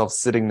see themselves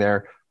sitting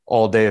there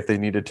all day if they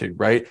needed to,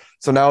 right?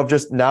 So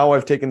now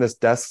I've taken this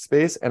desk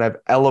space and I've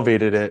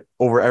elevated it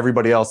over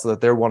everybody else so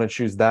that they want to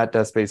choose that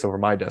desk space over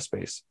my desk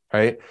space,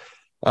 right?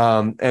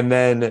 And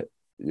then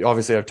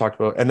obviously I've talked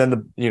about, and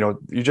then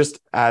you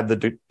just add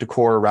the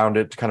decor around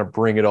it to kind of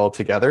bring it all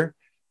together.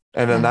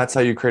 And then that's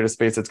how you create a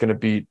space that's going to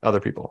beat other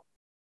people.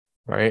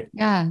 Right.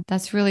 Yeah,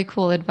 that's really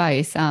cool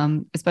advice.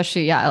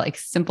 Especially, like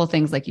simple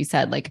things like you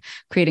said, like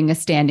creating a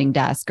standing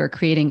desk, or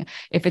creating,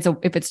 if it's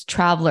a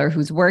traveler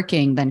who's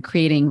working, then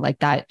creating like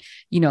that,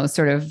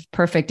 sort of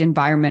perfect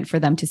environment for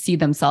them to see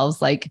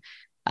themselves. Like,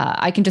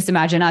 I can just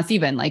imagine us,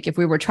 even like if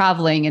we were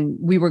traveling and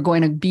we were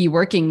going to be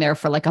working there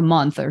for like a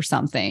month or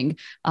something,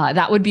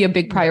 that would be a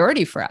big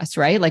priority for us,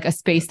 right? Like a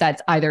space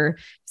that's either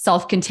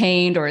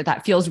self-contained or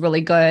that feels really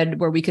good,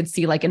 where we could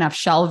see like enough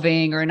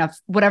shelving or enough,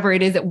 whatever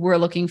it is that we're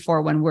looking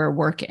for when we're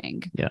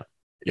working.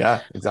 Yeah,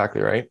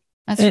 exactly. Right.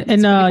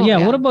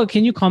 Cool. What about,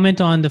 can you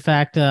comment on the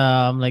fact,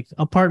 like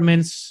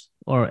apartments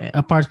or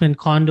apartment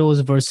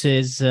condos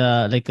versus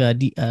like a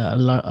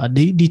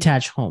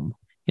detached home?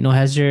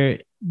 Has your,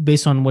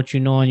 based on what you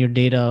know on your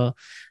data,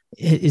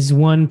 is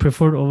one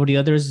preferred over the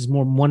others? Is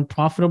one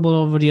profitable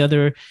over the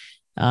other?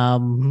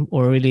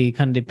 Or really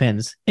kind of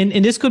depends. And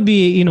this could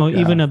be,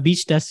 even a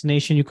beach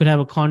destination. You could have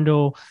a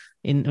condo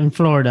in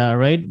Florida,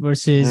 right?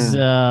 Versus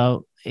a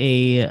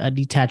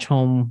detached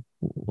home.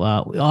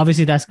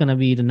 Obviously that's going to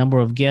be the number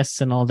of guests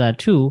and all that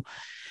too.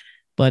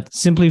 But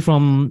simply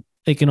from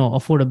like,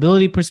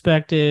 affordability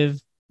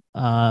perspective,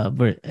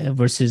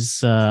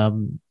 versus, a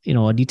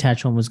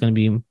detached home is going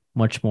to be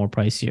much more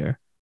pricier.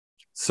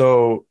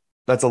 So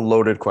that's a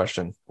loaded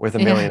question with a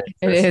million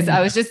answers. It is. I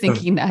was just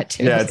thinking that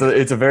too. Yeah,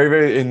 it's a very,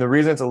 very, and the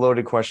reason it's a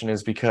loaded question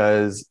is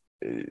because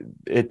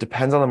it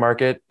depends on the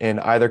market, and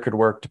either could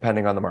work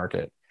depending on the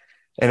market.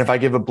 And if I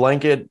give a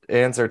blanket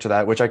answer to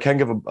that, which I can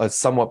give a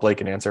somewhat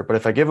blanket answer, but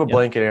if I give a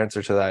blanket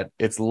answer to that,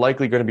 it's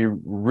likely going to be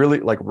really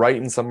like right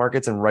in some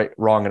markets and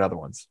wrong in other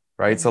ones,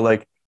 right? So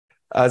like,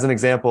 as an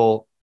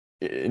example,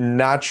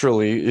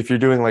 naturally, if you're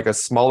doing like a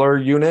smaller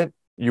unit,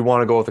 you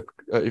want to go with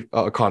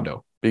a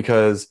condo,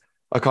 because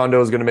a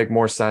condo is going to make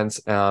more sense.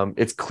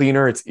 It's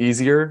cleaner, it's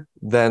easier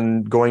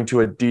than going to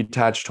a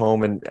detached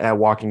home and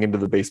walking into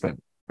the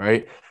basement,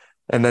 right?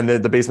 And then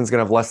the basement's going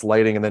to have less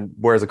lighting. And then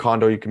whereas a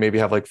condo, you can maybe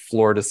have like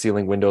floor to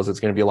ceiling windows. It's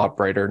going to be a lot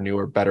brighter,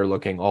 newer, better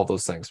looking, all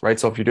those things, right?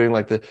 So if you're doing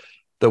like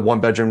the one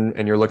bedroom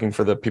and you're looking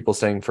for the people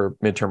staying for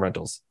midterm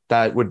rentals,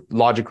 that would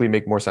logically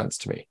make more sense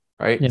to me,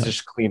 right? Yeah. It's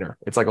just cleaner.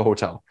 It's like a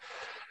hotel.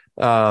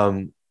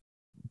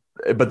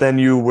 But then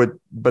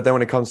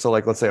when it comes to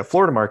like, let's say a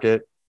Florida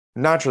market,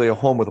 naturally a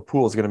home with a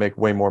pool is going to make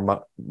way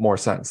more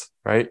sense,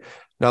 right?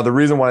 Now, the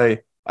reason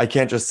why I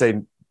can't just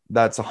say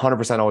that's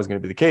 100% always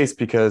going to be the case,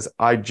 because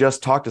I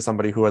just talked to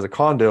somebody who has a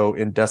condo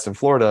in Destin,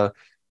 Florida,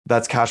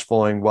 that's cash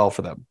flowing well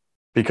for them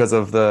because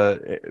of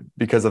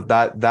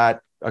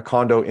that a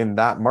condo in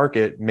that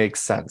market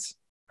makes sense,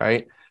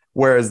 right?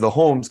 Whereas the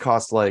homes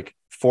cost like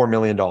 $4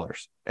 million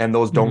and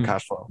those don't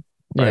cash flow,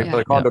 right? But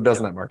a condo does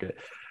in that market.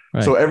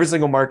 Right. So every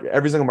single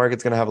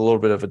market's going to have a little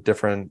bit of a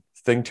different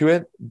thing to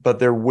it, but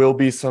there will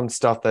be some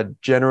stuff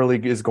that generally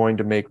is going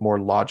to make more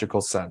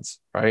logical sense,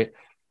 right?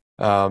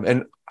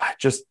 And I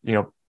just,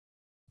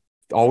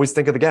 always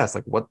think of the guest.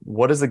 Like,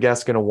 what is the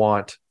guest going to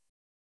want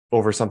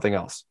over something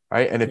else,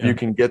 right? And if you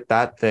can get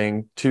that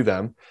thing to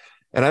them,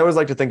 and I always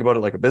like to think about it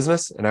like a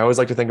business, and I always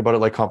like to think about it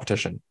like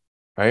competition,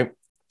 right?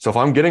 So if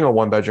I'm getting a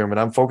one bedroom and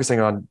I'm focusing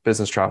on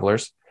business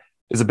travelers,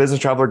 is a business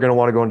traveler going to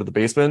want to go into the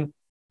basement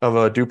of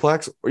a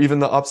duplex or even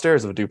the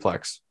upstairs of a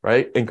duplex,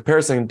 right? In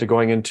comparison to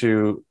going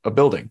into a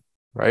building,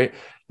 right?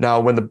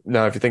 Now,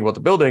 if you think about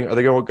the building, are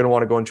they going to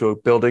want to go into a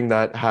building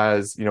that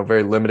has,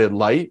 very limited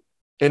light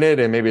in it,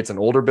 and maybe it's an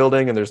older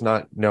building and there's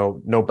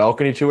no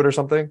balcony to it or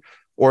something?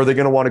 Or are they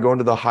going to want to go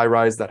into the high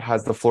rise that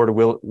has the floor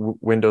to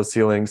window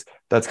ceilings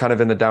that's kind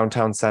of in the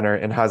downtown center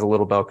and has a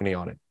little balcony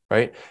on it,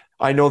 right?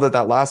 I know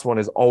that last one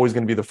is always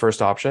going to be the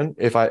first option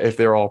if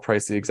they're all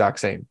priced the exact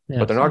same,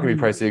 but they're not going to be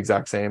priced the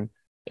exact same.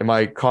 And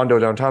my condo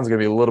downtown is going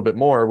to be a little bit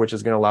more, which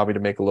is going to allow me to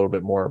make a little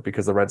bit more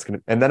because the rent's going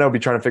to, and then I'll be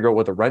trying to figure out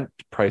what the rent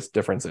price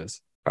difference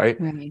is, right?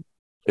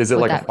 Is it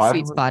what like that a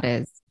sweet spot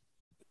is?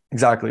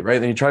 Exactly, right?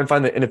 Then you try and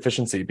find the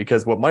inefficiency,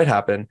 because what might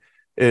happen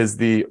is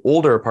the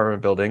older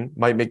apartment building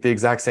might make the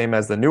exact same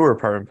as the newer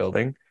apartment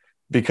building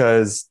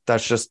because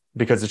it's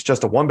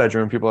just a one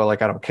bedroom. People are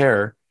like, I don't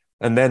care.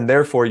 And then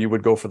therefore you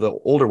would go for the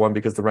older one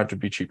because the rent would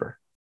be cheaper.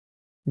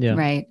 Yeah.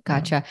 Right.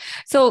 Gotcha.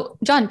 So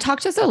John,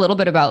 talk to us a little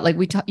bit about, like,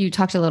 you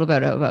talked a little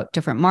bit about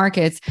different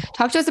markets.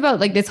 Talk to us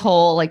about like this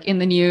whole, like, in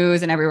the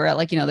news and everywhere,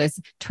 like, this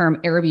term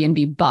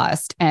Airbnb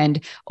bust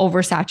and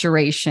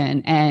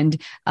oversaturation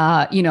and,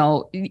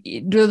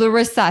 the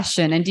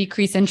recession and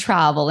decrease in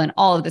travel and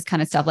all of this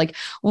kind of stuff. Like,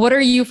 what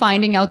are you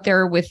finding out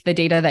there with the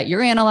data that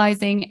you're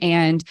analyzing?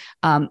 And,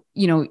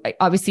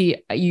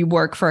 obviously you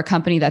work for a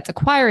company that's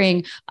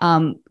acquiring.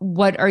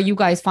 What are you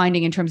guys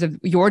finding in terms of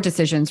your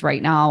decisions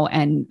right now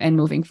and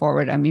moving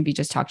forward? And maybe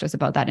just talk to us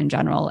about that in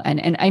general.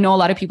 And I know a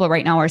lot of people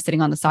right now are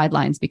sitting on the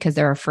sidelines because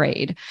they're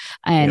afraid.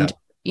 And,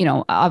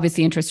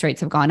 obviously interest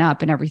rates have gone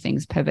up and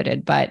everything's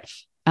pivoted. But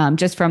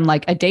just from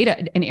like an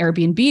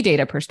Airbnb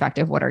data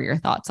perspective, what are your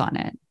thoughts on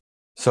it?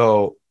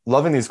 So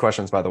loving these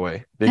questions, by the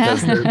way,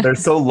 because they're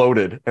so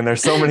loaded and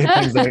there's so many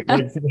things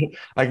that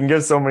I can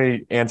give so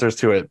many answers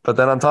to it. But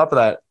then on top of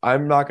that,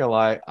 I'm not going to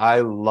lie,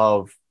 I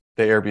love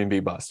the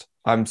Airbnb bust.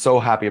 I'm so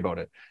happy about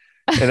it.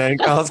 And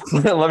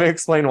let me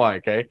explain why.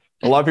 Okay.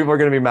 A lot of people are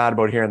going to be mad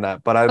about hearing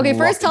that, but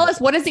first tell us,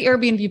 what does the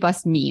Airbnb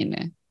bust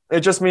mean? It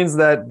just means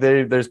that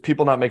there's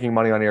people not making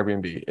money on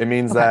Airbnb. It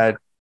means that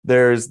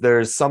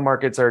there's some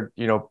markets are,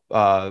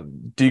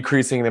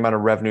 decreasing the amount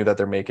of revenue that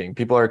they're making.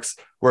 People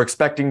we're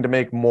expecting to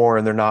make more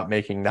and they're not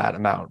making that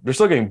amount. They're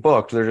still getting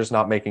booked. They're just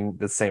not making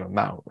the same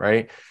amount.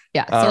 Right.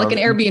 Yeah. So like an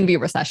Airbnb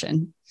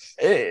recession.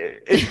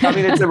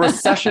 It's a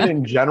recession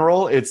in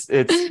general. That's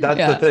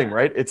the thing,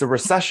 right? It's a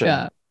recession.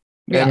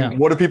 Yeah. And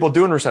what do people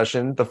do in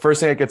recession? The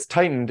first thing that gets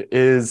tightened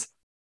is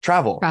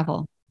travel.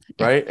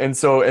 Right. And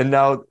so, and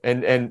now,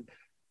 and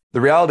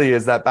the reality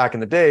is that back in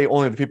the day,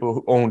 only the people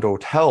who owned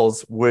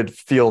hotels would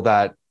feel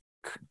that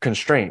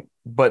constraint,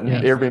 but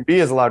Airbnb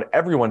has allowed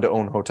everyone to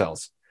own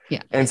hotels.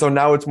 Yeah. And so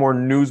now it's more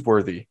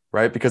newsworthy,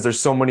 right? Because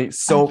there's there's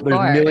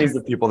millions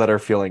of people that are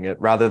feeling it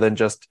rather than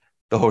just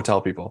the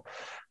hotel people.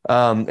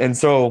 And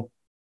so,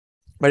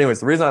 but anyways,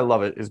 the reason I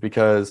love it is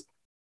because,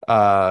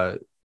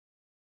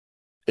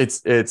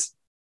 it's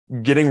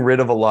getting rid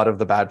of a lot of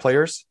the bad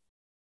players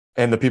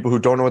and the people who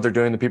don't know what they're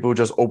doing, the people who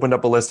just opened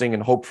up a listing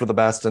and hoped for the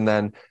best and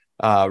then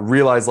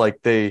realized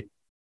like they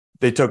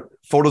took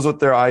photos with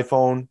their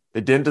iPhone,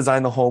 they didn't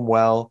design the home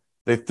well,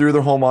 they threw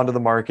their home onto the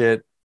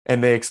market,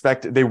 and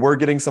they were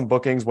getting some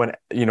bookings when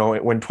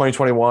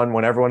 2021,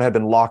 when everyone had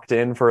been locked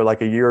in for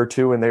like a year or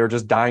two and they were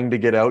just dying to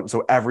get out.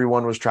 So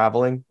everyone was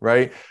traveling,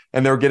 right?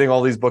 And they were getting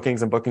all these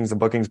bookings and bookings and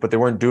bookings, but they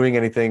weren't doing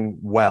anything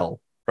well,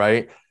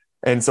 right?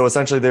 And so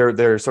essentially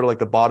they're sort of like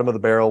the bottom of the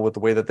barrel with the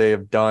way that they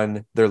have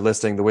done their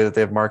listing, the way that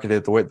they have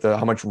marketed,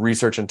 how much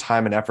research and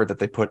time and effort that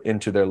they put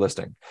into their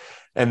listing.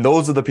 And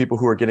those are the people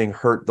who are getting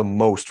hurt the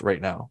most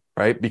right now,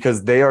 right?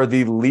 Because they are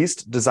the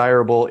least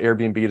desirable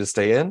Airbnb to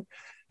stay in.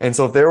 And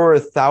so if there were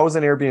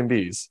 1,000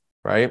 Airbnbs,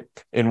 right,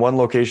 in one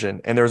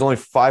location, and there's only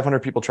 500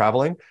 people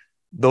traveling,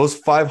 those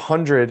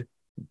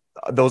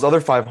other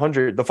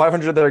 500, the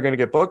 500 that are going to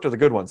get booked are the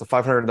good ones. The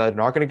 500 that are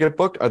not going to get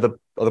booked are the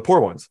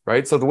poor ones,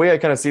 right? So the way I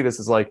kind of see this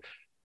is like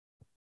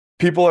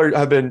people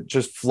have been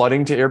just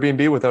flooding to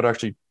Airbnb without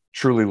actually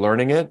truly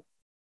learning it.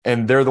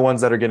 And they're the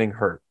ones that are getting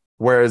hurt.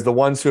 Whereas the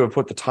ones who have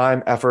put the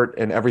time, effort,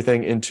 and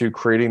everything into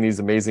creating these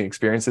amazing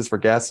experiences for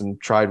guests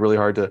and tried really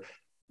hard to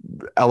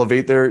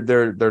elevate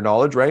their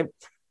knowledge, right?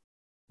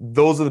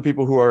 Those are the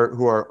people who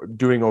are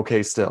doing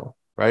okay still,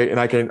 right? And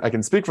I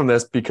can speak from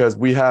this because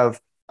we have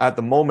at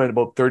the moment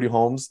about 30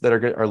 homes that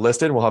are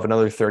listed. We'll have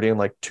another 30 in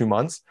like 2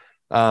 months,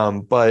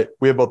 but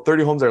we have about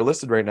 30 homes that are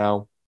listed right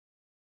now,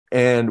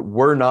 and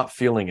we're not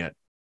feeling it,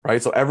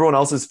 right? So everyone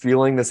else is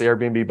feeling this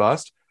Airbnb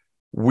bust.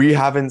 We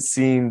haven't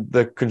seen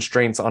the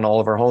constraints on all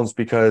of our homes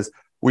because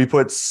we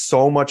put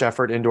so much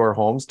effort into our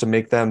homes to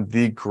make them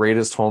the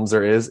greatest homes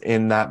there is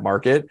in that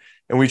market.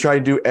 And we try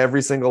to do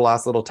every single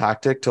last little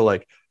tactic to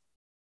like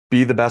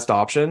be the best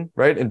option,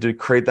 right? And to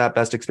create that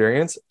best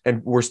experience.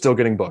 And we're still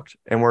getting booked,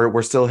 and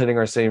we're still hitting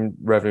our same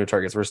revenue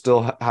targets. We're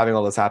still having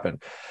all this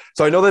happen.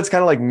 So I know that's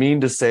kind of like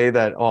mean to say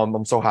that,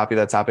 I'm so happy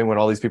that's happening when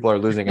all these people are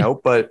losing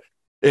out, but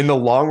in the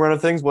long run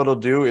of things, what it'll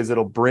do is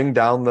it'll bring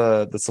down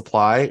the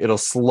supply. It'll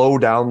slow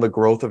down the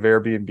growth of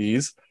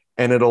Airbnbs,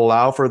 and it'll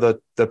allow for the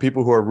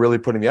people who are really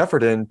putting the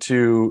effort in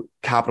to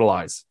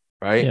capitalize,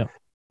 right?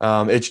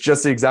 Yeah. It's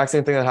just the exact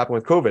same thing that happened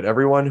with COVID.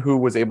 Everyone who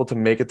was able to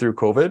make it through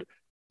COVID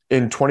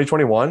in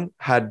 2021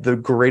 had the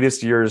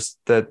greatest years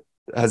that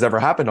has ever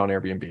happened on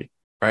Airbnb,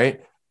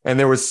 right? And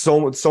there was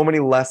so many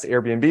less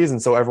Airbnbs,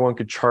 and so everyone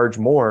could charge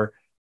more,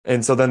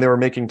 and so then they were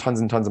making tons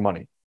and tons of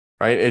money,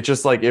 right? It's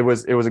just like it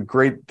was a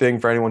great thing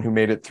for anyone who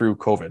made it through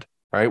COVID,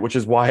 right? Which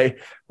is why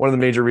one of the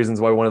major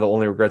reasons why one of the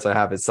only regrets I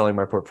have is selling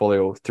my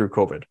portfolio through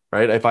COVID,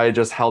 right? If I had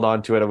just held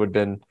on to it, I would have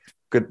been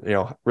good,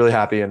 really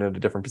happy and in a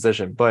different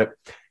position. But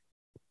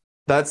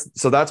that's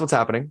what's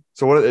happening.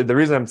 So the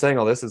reason I'm saying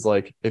all this is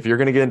like, if you're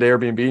going to get into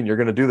Airbnb and you're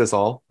going to do this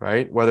all,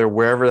 right, whether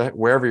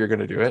wherever you're going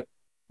to do it,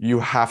 you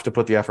have to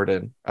put the effort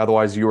in.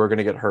 Otherwise you are going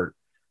to get hurt.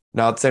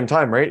 Now, at the same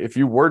time, right, if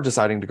you were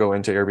deciding to go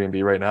into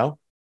Airbnb right now,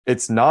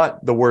 it's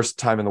not the worst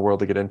time in the world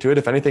to get into it.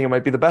 If anything, it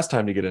might be the best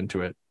time to get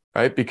into it,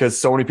 right? Because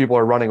so many people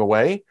are running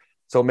away.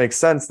 So it makes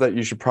sense that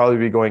you should probably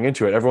be going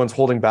into it. Everyone's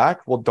holding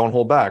back. Well, don't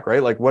hold back,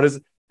 right? Like,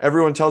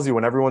 everyone tells you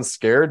when everyone's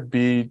scared,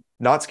 be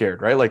not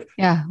scared, right? Like,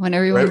 yeah, when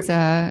everyone's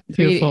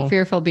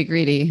fearful, be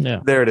greedy. Yeah.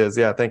 There it is.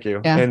 Yeah, thank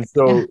you. Yeah. And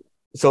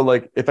so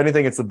like, if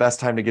anything, it's the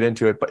best time to get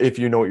into it, but if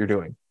you know what you're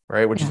doing,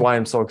 right? Which is why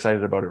I'm so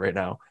excited about it right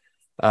now.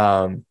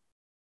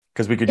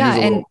 Because we could use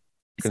a little.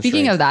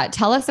 Speaking of that,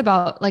 tell us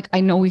about, like,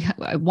 I know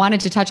I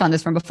wanted to touch on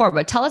this from before,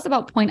 but tell us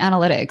about Point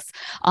Analytics,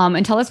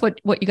 and tell us what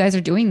you guys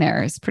are doing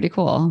there. It's pretty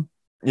cool.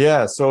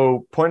 Yeah.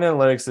 So Point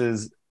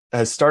Analytics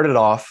has started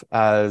off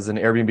as an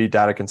Airbnb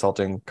data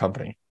consulting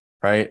company,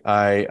 right?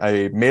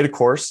 I made a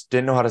course,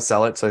 didn't know how to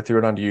sell it, so I threw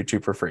it onto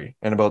YouTube for free.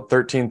 And about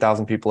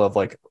 13,000 people have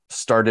like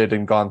started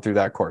and gone through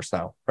that course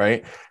now,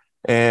 right?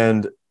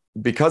 And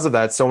because of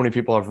that, so many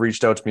people have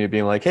reached out to me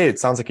being like, hey, it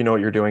sounds like you know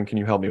what you're doing. Can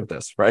you help me with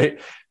this,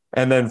 right?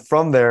 And then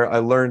from there, I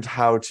learned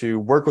how to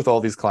work with all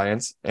these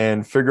clients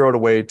and figure out a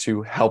way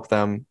to help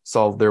them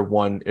solve their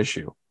one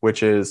issue,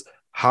 which is,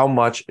 how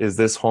much is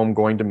this home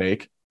going to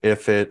make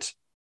if it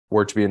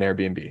were to be an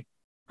Airbnb,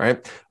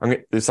 right?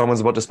 If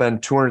someone's about to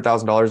spend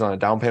 $200,000 on a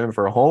down payment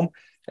for a home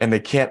and they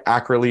can't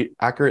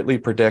accurately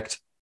predict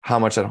how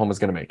much that home is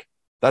going to make.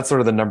 That's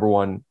sort of the number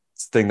one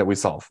thing that we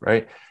solve,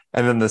 right?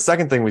 And then the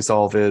second thing we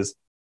solve is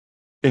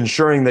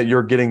ensuring that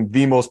you're getting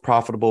the most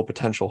profitable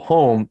potential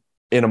home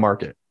in a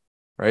market,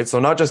 right? So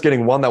not just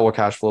getting one that will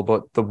cash flow,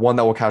 but the one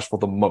that will cash flow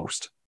the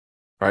most,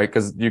 right?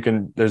 Because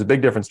there's a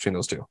big difference between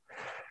those two.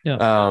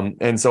 Yeah.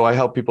 And so I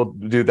help people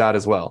do that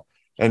as well.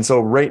 And so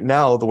right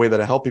now, the way that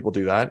I help people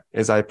do that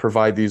is I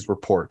provide these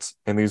reports,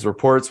 and these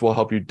reports will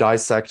help you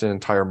dissect an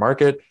entire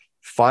market,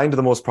 find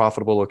the most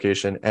profitable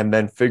location, and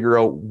then figure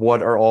out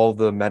what are all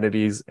the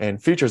amenities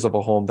and features of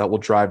a home that will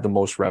drive the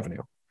most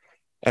revenue.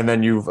 And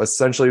then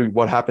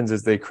what happens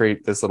is they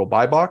create this little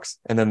buy box,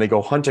 and then they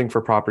go hunting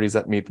for properties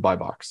that meet the buy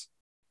box.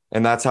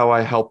 And that's how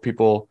I help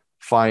people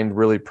find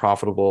really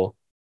profitable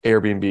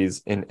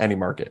Airbnbs in any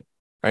market,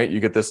 right? You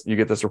get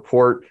this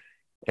report,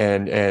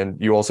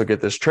 and you also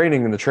get this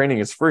training, and the training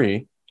is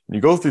free. You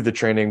go through the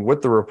training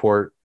with the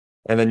report,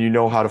 and then you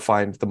know how to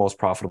find the most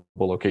profitable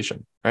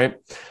location, right?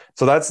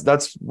 So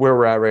that's where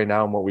we're at right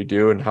now and what we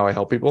do and how I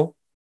help people.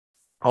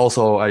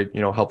 Also, I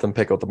help them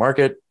pick out the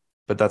market,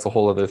 but that's a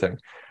whole other thing.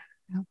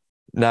 Yeah.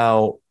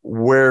 Now,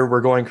 where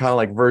we're going, kind of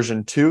like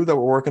version 2 that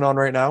we're working on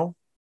right now,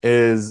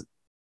 is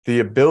the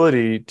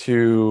ability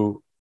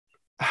to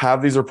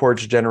have these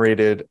reports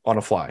generated on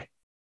a fly,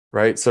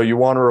 right? So you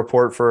want a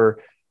report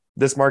for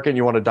this market, and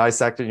you want to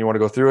dissect it, and you want to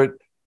go through it.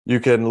 You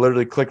can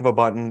literally click of a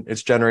button,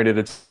 it's generated,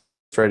 it's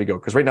ready to go.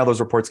 Because right now those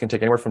reports can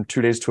take anywhere from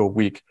 2 days to a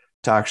week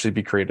to actually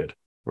be created,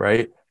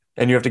 right?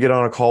 And you have to get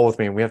on a call with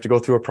me, and we have to go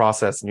through a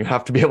process, and you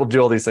have to be able to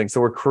do all these things.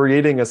 So we're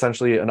creating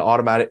essentially an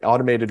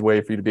automated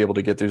way for you to be able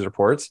to get these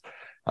reports.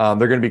 They're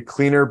going to be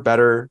cleaner,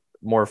 better,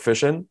 more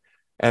efficient.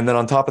 And then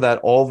on top of that,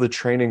 all the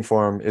training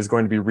for them is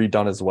going to be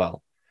redone as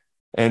well.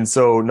 And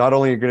so not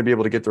only are you going to be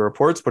able to get the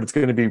reports, but it's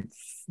going to be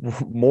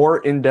more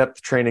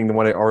in-depth training than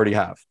what I already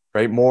have,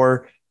 right?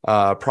 More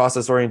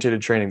process-oriented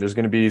training. There's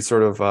going to be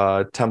sort of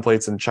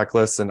templates and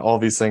checklists and all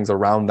these things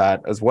around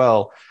that as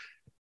well,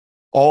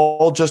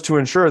 all just to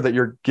ensure that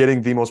you're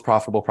getting the most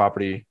profitable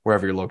property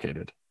wherever you're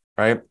located,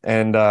 right?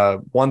 And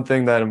one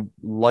thing that I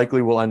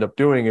likely will end up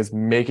doing is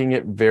making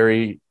it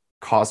very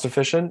cost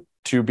efficient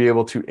to be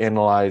able to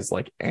analyze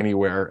like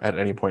anywhere at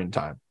any point in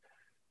time,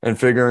 and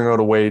figuring out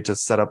a way to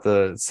set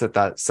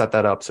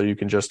that up so you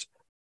can just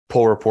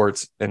pull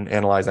reports and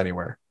analyze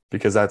anywhere,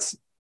 because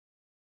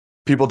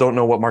people don't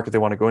know what market they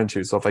want to go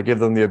into. So if I give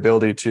them the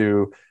ability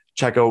to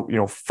check out,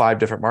 5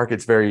 different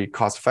markets very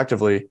cost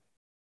effectively,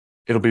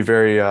 it'll be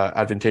very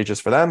advantageous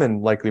for them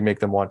and likely make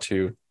them want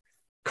to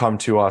come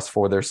to us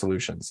for their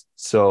solutions.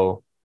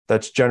 So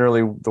that's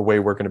generally the way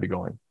we're going to be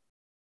going.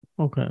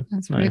 Okay.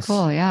 That's pretty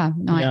cool. Yeah.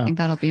 No, I think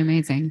that'll be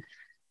amazing.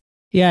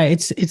 Yeah,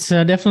 it's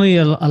definitely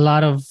a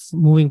lot of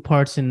moving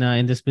parts in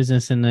this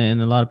business, and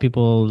a lot of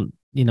people,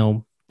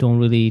 don't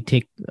really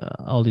take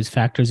all these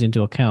factors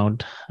into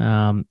account.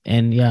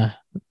 And yeah,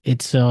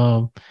 it's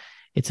an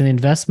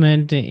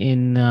investment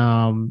in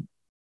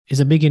it's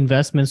a big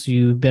investment, so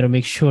you better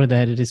make sure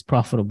that it is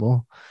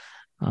profitable.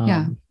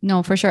 Yeah,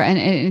 no, for sure. And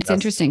it's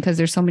interesting because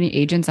there's so many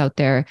agents out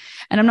there,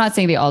 and I'm not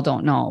saying they all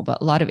don't know, but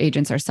a lot of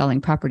agents are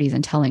selling properties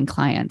and telling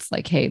clients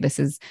like, hey, this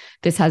is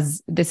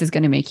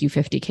going to make you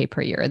 50K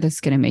per year. This is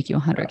going to make you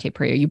 100K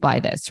per year. You buy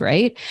this,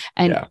 right?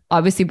 And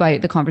obviously by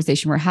the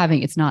conversation we're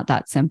having, it's not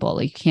that simple.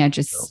 Like, you can't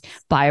just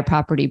buy a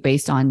property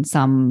based on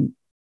some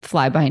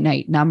fly by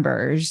night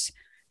numbers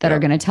that are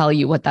going to tell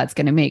you what that's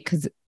going to make.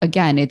 Because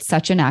again, it's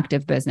such an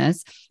active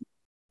business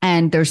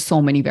and there's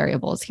so many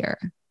variables here.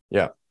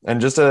 Yeah. And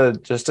just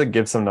to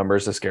give some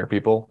numbers to scare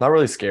people, not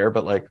really scare,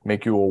 but like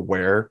make you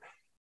aware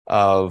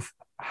of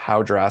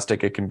how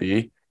drastic it can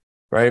be,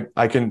 right?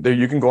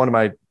 You can go onto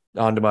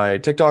my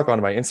TikTok,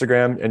 onto my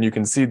Instagram, and you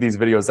can see these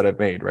videos that I've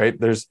made, right?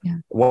 There's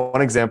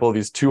one example of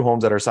these two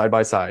homes that are side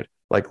by side,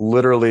 like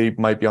literally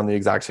might be on the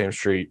exact same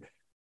street.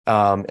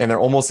 And they're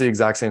almost the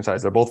exact same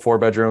size. They're both 4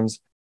 bedrooms.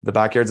 The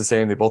backyard's the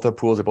same. They both have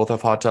pools. They both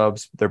have hot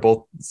tubs. They're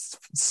both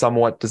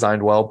somewhat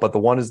designed well, but the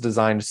one is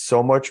designed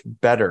so much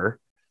better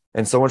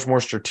and so much more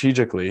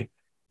strategically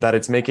that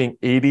it's making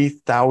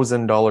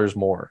 $80,000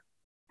 more,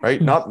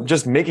 right? Not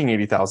just making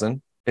 80,000,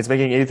 it's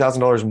making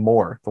 $80,000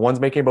 more. The one's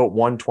making about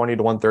 120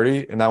 to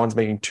 130, and that one's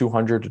making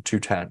 200 to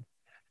 210,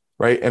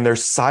 right? And they're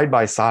side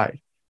by side.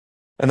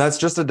 And that's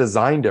just a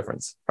design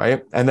difference,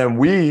 right? And then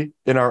we,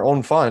 in our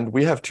own fund,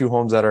 we have 2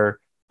 homes that are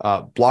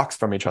blocks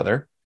from each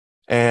other.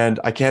 And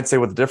I can't say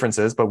what the difference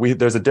is, but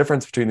there's a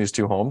difference between these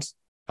 2 homes.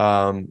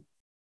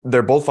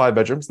 They're both 5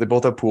 bedrooms. They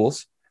both have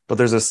pools. But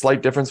there's a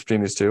slight difference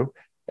between these 2.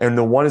 And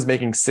the one is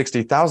making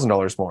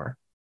 $60,000 more,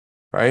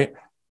 right?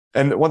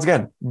 And once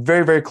again,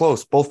 very, very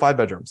close, both 5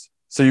 bedrooms.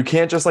 So you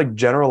can't just like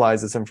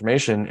generalize this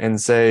information and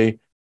say,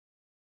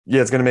 yeah,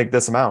 it's going to make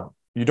this amount.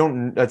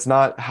 That's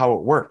not how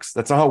it works.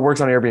 That's not how it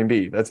works on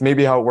Airbnb. That's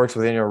maybe how it works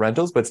with annual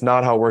rentals, but it's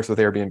not how it works with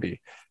Airbnb.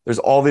 There's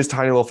all these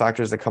tiny little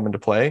factors that come into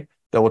play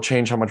that will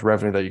change how much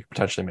revenue that you can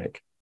potentially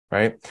make,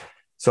 right?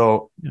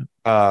 So,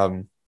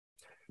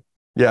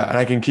 yeah, and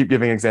I can keep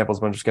giving examples,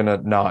 but I'm just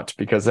gonna not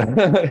because I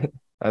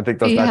think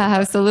that's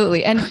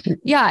absolutely. And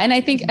and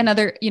I think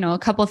another, a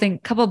couple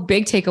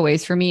big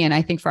takeaways for me, and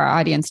I think for our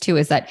audience too,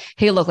 is that,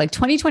 hey, look, like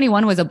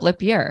 2021 was a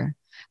blip year.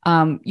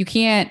 You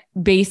can't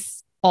you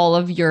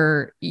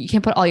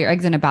can't put all your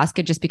eggs in a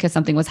basket just because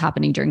something was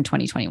happening during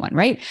 2021,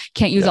 right?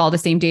 Can't use all the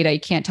same data. You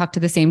can't talk to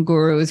the same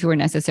gurus who are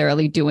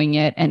necessarily doing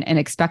it and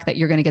expect that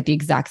you're going to get the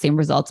exact same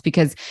results,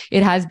 because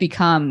it has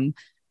become,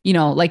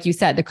 like you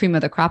said, the cream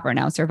of the crop are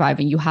now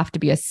surviving. You have to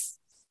be a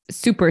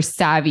super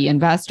savvy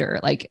investor.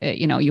 Like,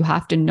 you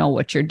have to know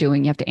what you're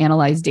doing. You have to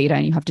analyze data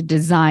and you have to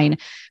design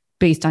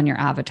based on your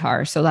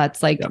avatar. So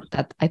that's like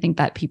that. I think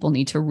that people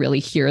need to really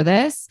hear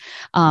this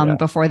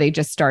before they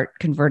just start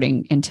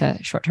converting into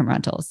short-term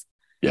rentals.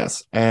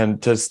 Yes. And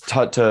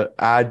to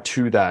add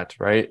to that,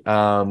 right?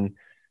 I'm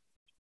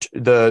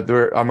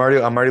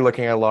already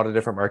looking at a lot of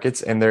different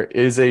markets, and there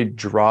is a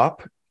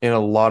drop in a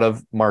lot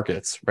of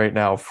markets right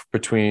now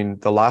between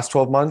the last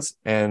 12 months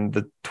and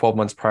the 12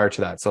 months prior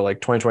to that. So like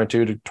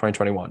 2022 to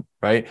 2021,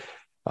 right?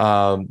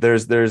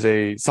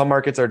 Some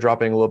markets are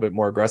dropping a little bit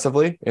more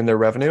aggressively in their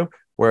revenue,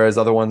 whereas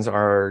other ones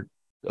are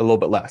a little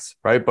bit less,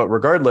 right? But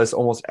regardless,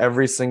 almost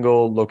every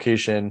single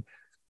location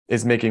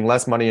is making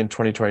less money in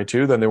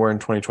 2022 than they were in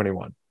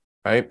 2021,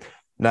 right?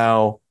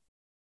 Now,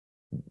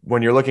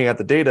 when you're looking at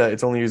the data,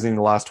 it's only using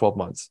the last 12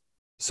 months.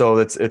 So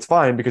it's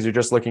fine because you're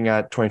just looking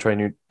at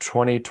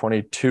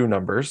 2022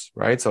 numbers,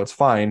 right? So it's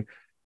fine.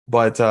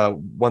 But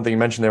one thing you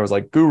mentioned there was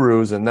like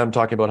gurus and them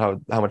talking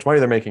about how much money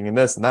they're making and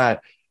this and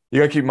that.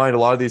 You got to keep in mind, a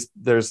lot of these,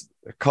 there's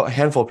a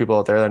handful of people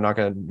out there, they're not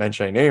going to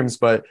mention any names,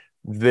 but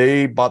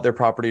they bought their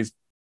properties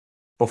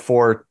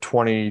before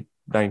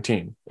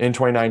 2019, in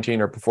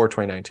 2019 or before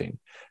 2019.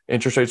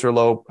 Interest rates were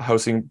low,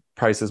 housing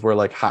prices were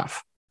like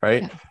half,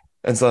 right? Yeah.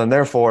 And so then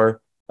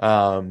therefore,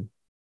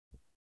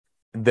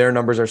 their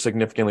numbers are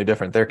significantly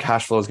different. Their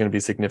cash flow is going to be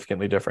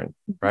significantly different,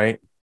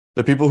 right?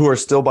 The people who are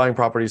still buying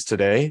properties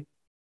today,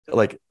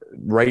 like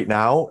right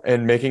now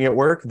and making it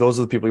work, those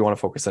are the people you want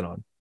to focus in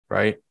on,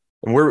 right?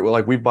 And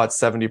we've bought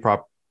 70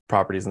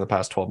 properties in the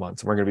past 12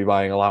 months, and we're going to be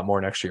buying a lot more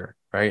next year,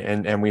 right?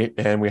 And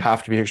we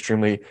have to be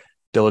extremely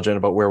diligent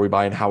about where we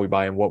buy and how we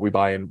buy and what we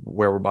buy and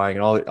where we're buying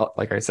and all,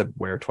 like I said,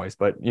 where twice,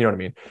 but you know what I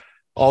mean?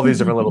 All these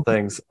different little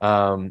things.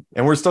 And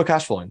we're still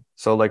cash flowing.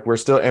 So like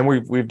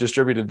we've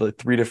distributed like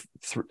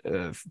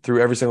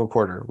through every single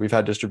quarter, we've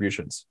had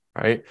distributions,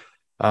 right?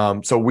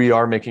 So we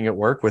are making it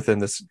work within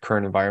this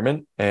current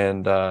environment.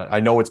 And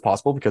I know it's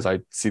possible because I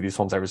see these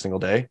homes every single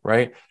day,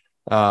 right?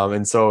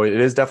 And so it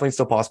is definitely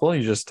still possible.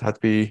 You just have to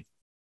be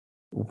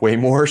way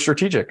more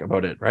strategic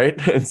about it, right?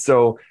 And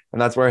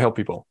that's where I help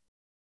people.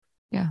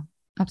 Yeah,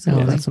 Oh,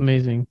 absolutely. that's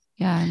amazing.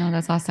 Yeah, no,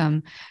 that's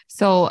awesome.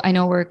 So I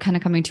know we're kind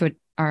of coming to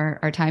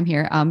our time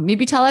here.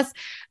 Maybe tell us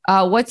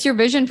what's your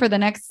vision for the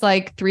next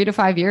like 3 to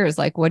 5 years?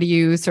 Like, what do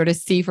you sort of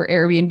see for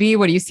Airbnb?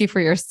 What do you see for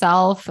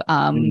yourself?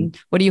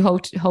 What do you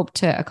hope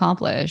to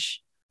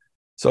accomplish?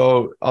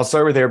 So I'll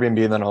start with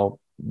Airbnb and then I'll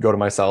go to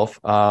myself.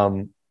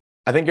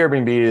 I think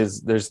Airbnb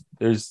is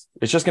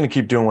it's just going to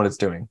keep doing what it's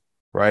doing,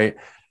 right?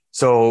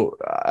 So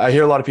I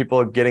hear a lot of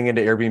people getting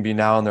into Airbnb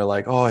now and they're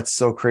like, oh, it's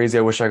so crazy.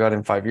 I wish I got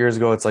in 5 years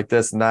ago. It's like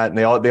this and that. And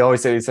they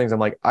always say these things. I'm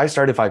like, I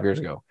started 5 years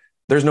ago.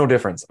 There's no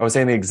difference. I was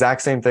saying the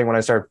exact same thing when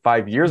I started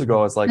 5 years ago.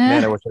 I was like,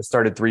 man, I wish I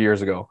started 3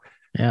 years ago.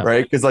 Yeah.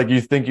 Right. Because like you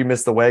think you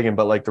missed the wagon,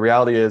 but like the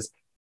reality is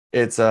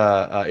it's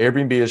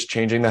Airbnb is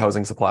changing the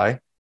housing supply.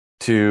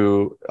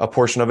 To a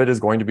portion of it is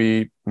going to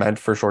be meant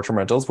for short-term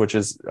rentals, which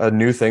is a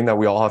new thing that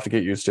we all have to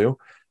get used to.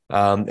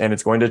 And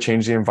it's going to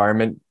change the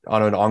environment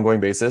on an ongoing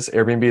basis.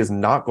 Airbnb is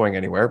not going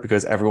anywhere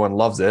because everyone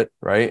loves it,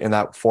 right? In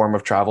that form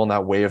of travel and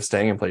that way of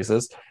staying in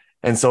places.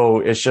 And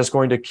so it's just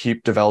going to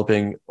keep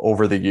developing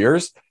over the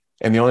years.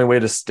 And the only way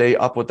to stay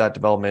up with that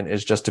development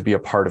is just to be a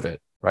part of it,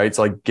 right?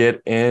 So like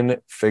get in,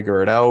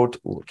 figure it out,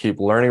 keep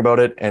learning about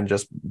it, and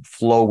just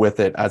flow with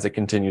it as it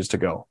continues to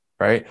go,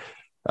 right?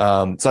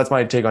 So that's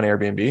my take on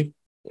Airbnb,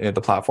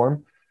 the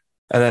platform.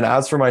 And then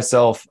as for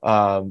myself,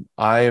 I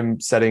am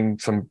setting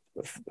some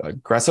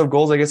aggressive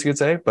goals, I guess you could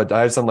say, but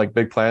I have some like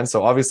big plans.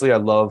 So obviously I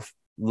love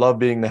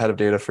being the head of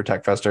data for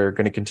TechFester,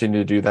 going to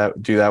continue to do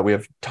that. We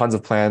have tons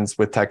of plans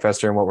with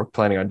TechFester and what we're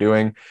planning on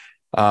doing.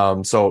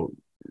 So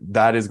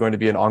that is going to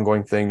be an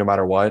ongoing thing no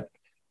matter what.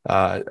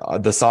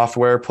 The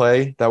software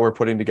play that we're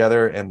putting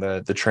together and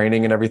the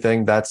training and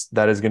everything that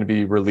is going to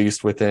be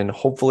released within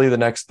hopefully the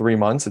next 3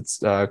 months. It's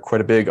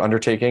quite a big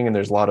undertaking and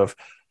there's a lot of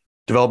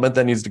development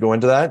that needs to go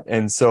into that.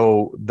 And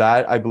so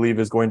that I believe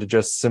is going to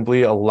just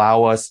simply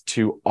allow us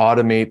to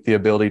automate the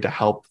ability to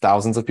help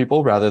thousands of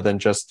people rather than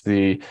just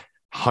the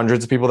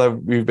hundreds of people that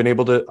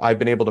I've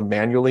been able to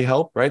manually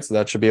help, right? So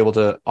that should be able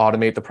to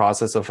automate the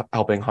process of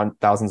helping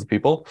thousands of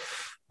people.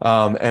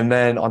 And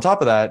then on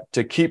top of that,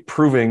 to keep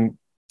proving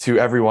to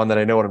everyone that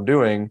I know what I'm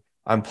doing,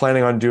 I'm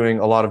planning on doing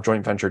a lot of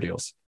joint venture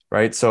deals,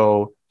 right?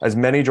 So as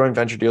many joint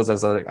venture deals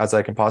as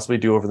I can possibly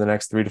do over the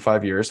next 3 to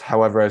 5 years.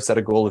 However, I've set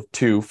a goal of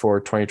 2 for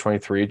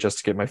 2023 just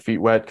to get my feet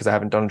wet because I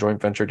haven't done a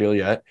joint venture deal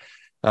yet.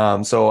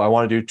 So I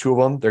want to do 2 of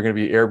them. They're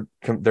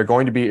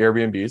going to be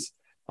Airbnbs.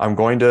 I'm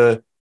going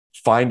to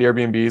find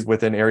Airbnbs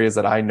within areas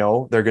that I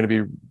know they're going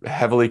to be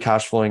heavily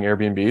cash flowing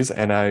Airbnbs.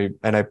 And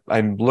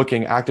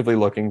I'm actively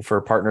looking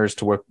for partners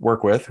to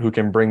work with who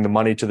can bring the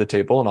money to the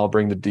table, and I'll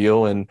bring the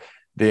deal and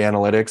the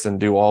analytics and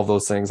do all of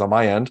those things on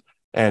my end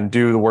and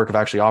do the work of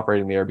actually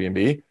operating the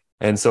Airbnb.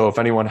 And so if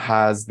anyone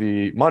has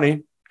the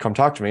money, come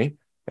talk to me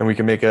and we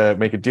can make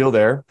a deal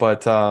there.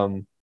 But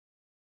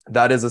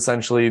that is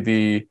essentially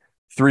the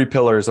 3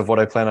 pillars of what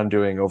I plan on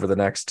doing over the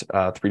next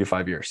 3 to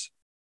 5 years.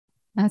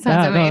 That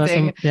sounds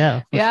amazing.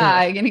 Sure.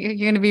 You're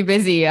going to be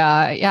busy.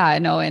 Yeah,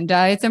 no, and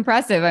it's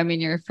impressive. I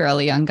mean, you're a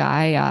fairly young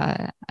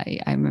guy.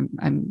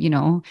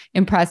 I'm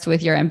impressed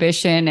with your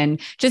ambition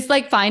and just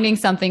like finding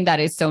something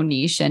that is so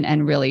niche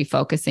and really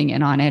focusing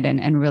in on it.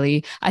 And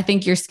really, I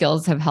think your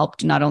skills have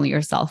helped not only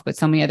yourself, but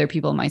so many other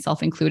people,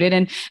 myself included,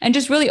 and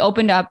just really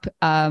opened up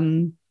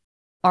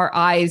our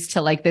eyes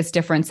to like this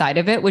different side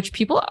of it, which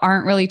people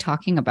aren't really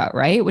talking about,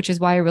 right? Which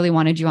is why I really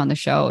wanted you on the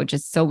show,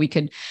 just so we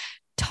could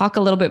talk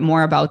a little bit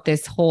more about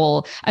this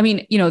whole, I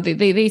mean,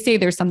 they say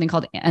there's something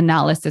called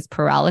analysis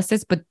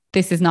paralysis, but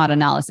this is not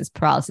analysis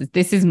paralysis.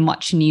 This is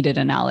much needed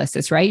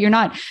analysis, right?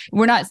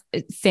 We're not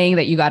saying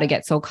that you got to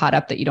get so caught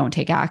up that you don't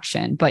take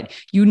action, but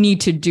you need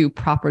to do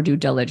proper due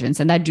diligence.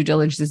 And that due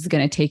diligence is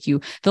going to take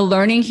you, the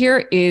learning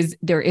here is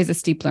there is a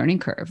steep learning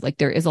curve. Like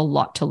there is a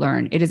lot to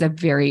learn. It is a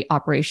very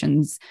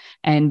operations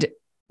and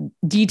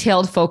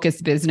detailed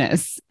focused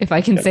business, if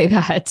I can say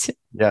that.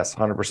 Yes,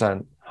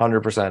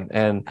 100%.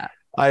 And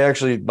I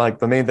actually like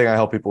the main thing I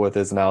help people with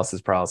is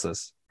analysis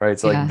paralysis, right?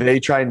 So like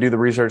they try and do the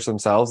research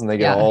themselves and they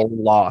get all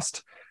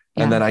lost.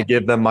 And then I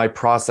give them my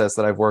process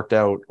that I've worked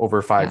out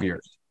over 5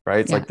 years, right?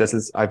 It's like,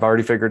 I've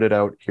already figured it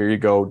out. Here you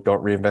go.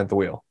 Don't reinvent the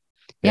wheel.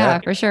 Yeah,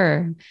 for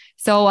sure.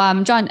 So,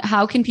 John,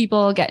 how can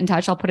people get in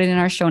touch? I'll put it in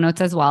our show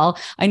notes as well.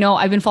 I know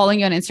I've been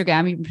following you on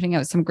Instagram. You've been putting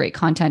out some great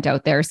content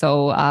out there.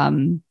 So,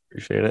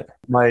 appreciate it.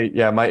 My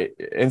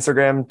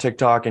Instagram,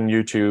 TikTok, and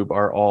YouTube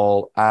are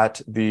all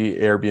at the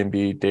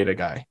Airbnb data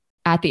guy.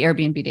 At the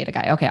Airbnb data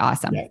guy. Okay,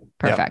 awesome. Yeah.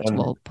 Perfect. Yeah.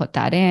 We'll put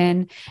that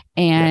in.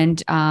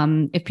 And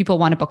if people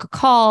want to book a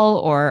call,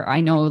 or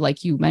I know,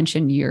 like you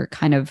mentioned, you've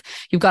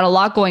got a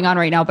lot going on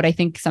right now, but I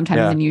think sometime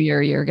in the new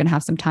year, you're going to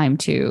have some time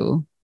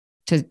to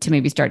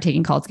maybe start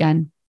taking calls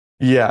again.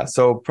 Yeah.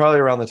 So probably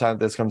around the time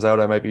this comes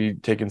out, I might be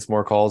taking some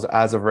more calls.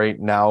 As of right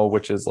now,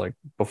 which is like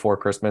before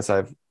Christmas,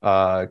 I've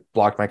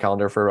blocked my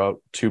calendar for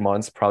about 2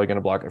 months, probably going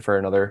to block it for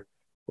another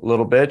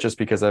little bit just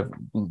because I've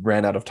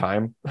ran out of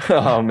time.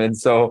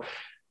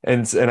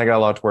 And I got a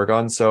lot to work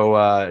on.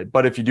 So,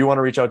 but if you do want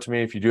to reach out to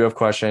me, if you do have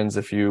questions,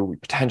 if you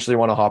potentially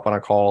want to hop on a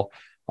call,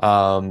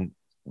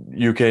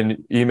 You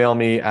can email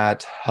me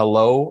at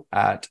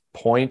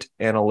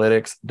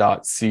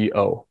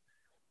hello@pointanalytics.co.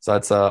 So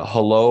that's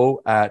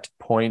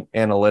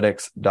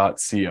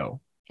hello@pointanalytics.co.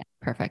 Yeah,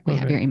 perfect. We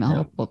have your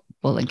email. Yeah.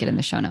 We'll link it in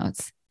the show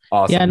notes.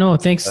 Awesome. Yeah, no,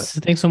 thanks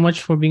so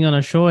much for being on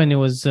our show, and it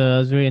was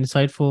very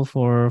insightful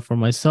for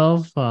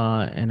myself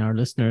and our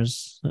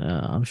listeners,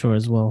 I'm sure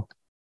as well.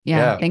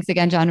 Yeah. Thanks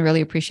again, John.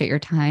 Really appreciate your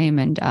time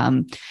and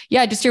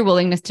just your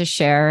willingness to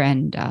share.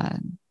 And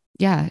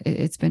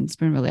it's been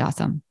really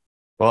awesome.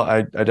 Well,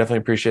 I definitely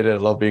appreciate it. I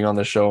love being on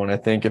the show. And I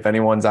think if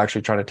anyone's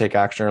actually trying to take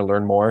action or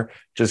learn more,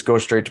 just go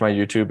straight to my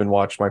YouTube and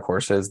watch my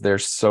courses.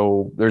 There's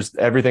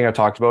everything I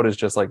talked about is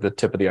just like the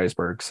tip of the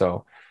iceberg.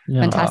 So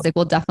yeah. Fantastic.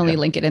 We'll definitely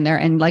link it in there.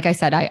 And like I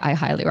said, I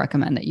highly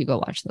recommend that you go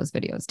watch those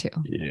videos too.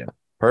 Yeah.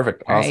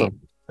 Perfect. All awesome.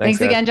 Right.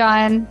 Thanks again,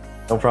 John.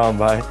 No problem.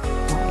 Bye.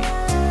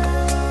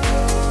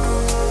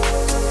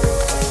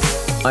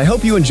 I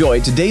hope you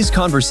enjoyed today's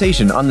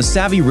conversation on the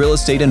Savvy Real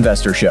Estate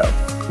Investor Show.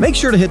 Make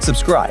sure to hit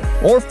subscribe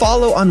or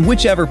follow on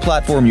whichever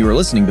platform you are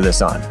listening to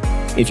this on.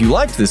 If you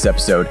liked this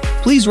episode,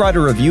 please write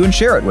a review and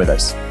share it with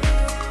us.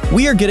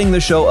 We are getting the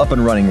show up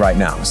and running right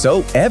now,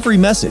 so every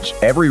message,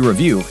 every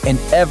review, and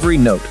every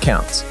note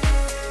counts.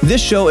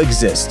 This show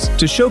exists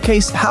to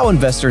showcase how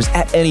investors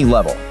at any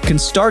level can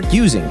start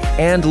using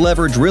and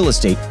leverage real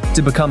estate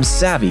to become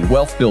savvy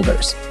wealth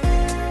builders.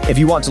 If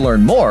you want to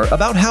learn more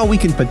about how we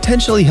can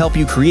potentially help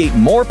you create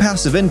more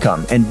passive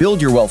income and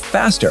build your wealth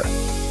faster,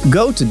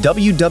 go to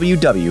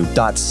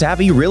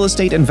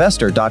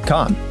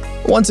www.savvyrealestateinvestor.com.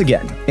 Once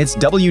again, it's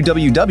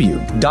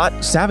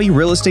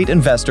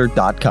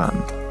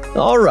www.savvyrealestateinvestor.com.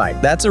 All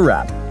right, that's a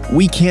wrap.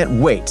 We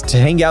can't wait to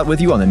hang out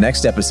with you on the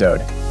next episode.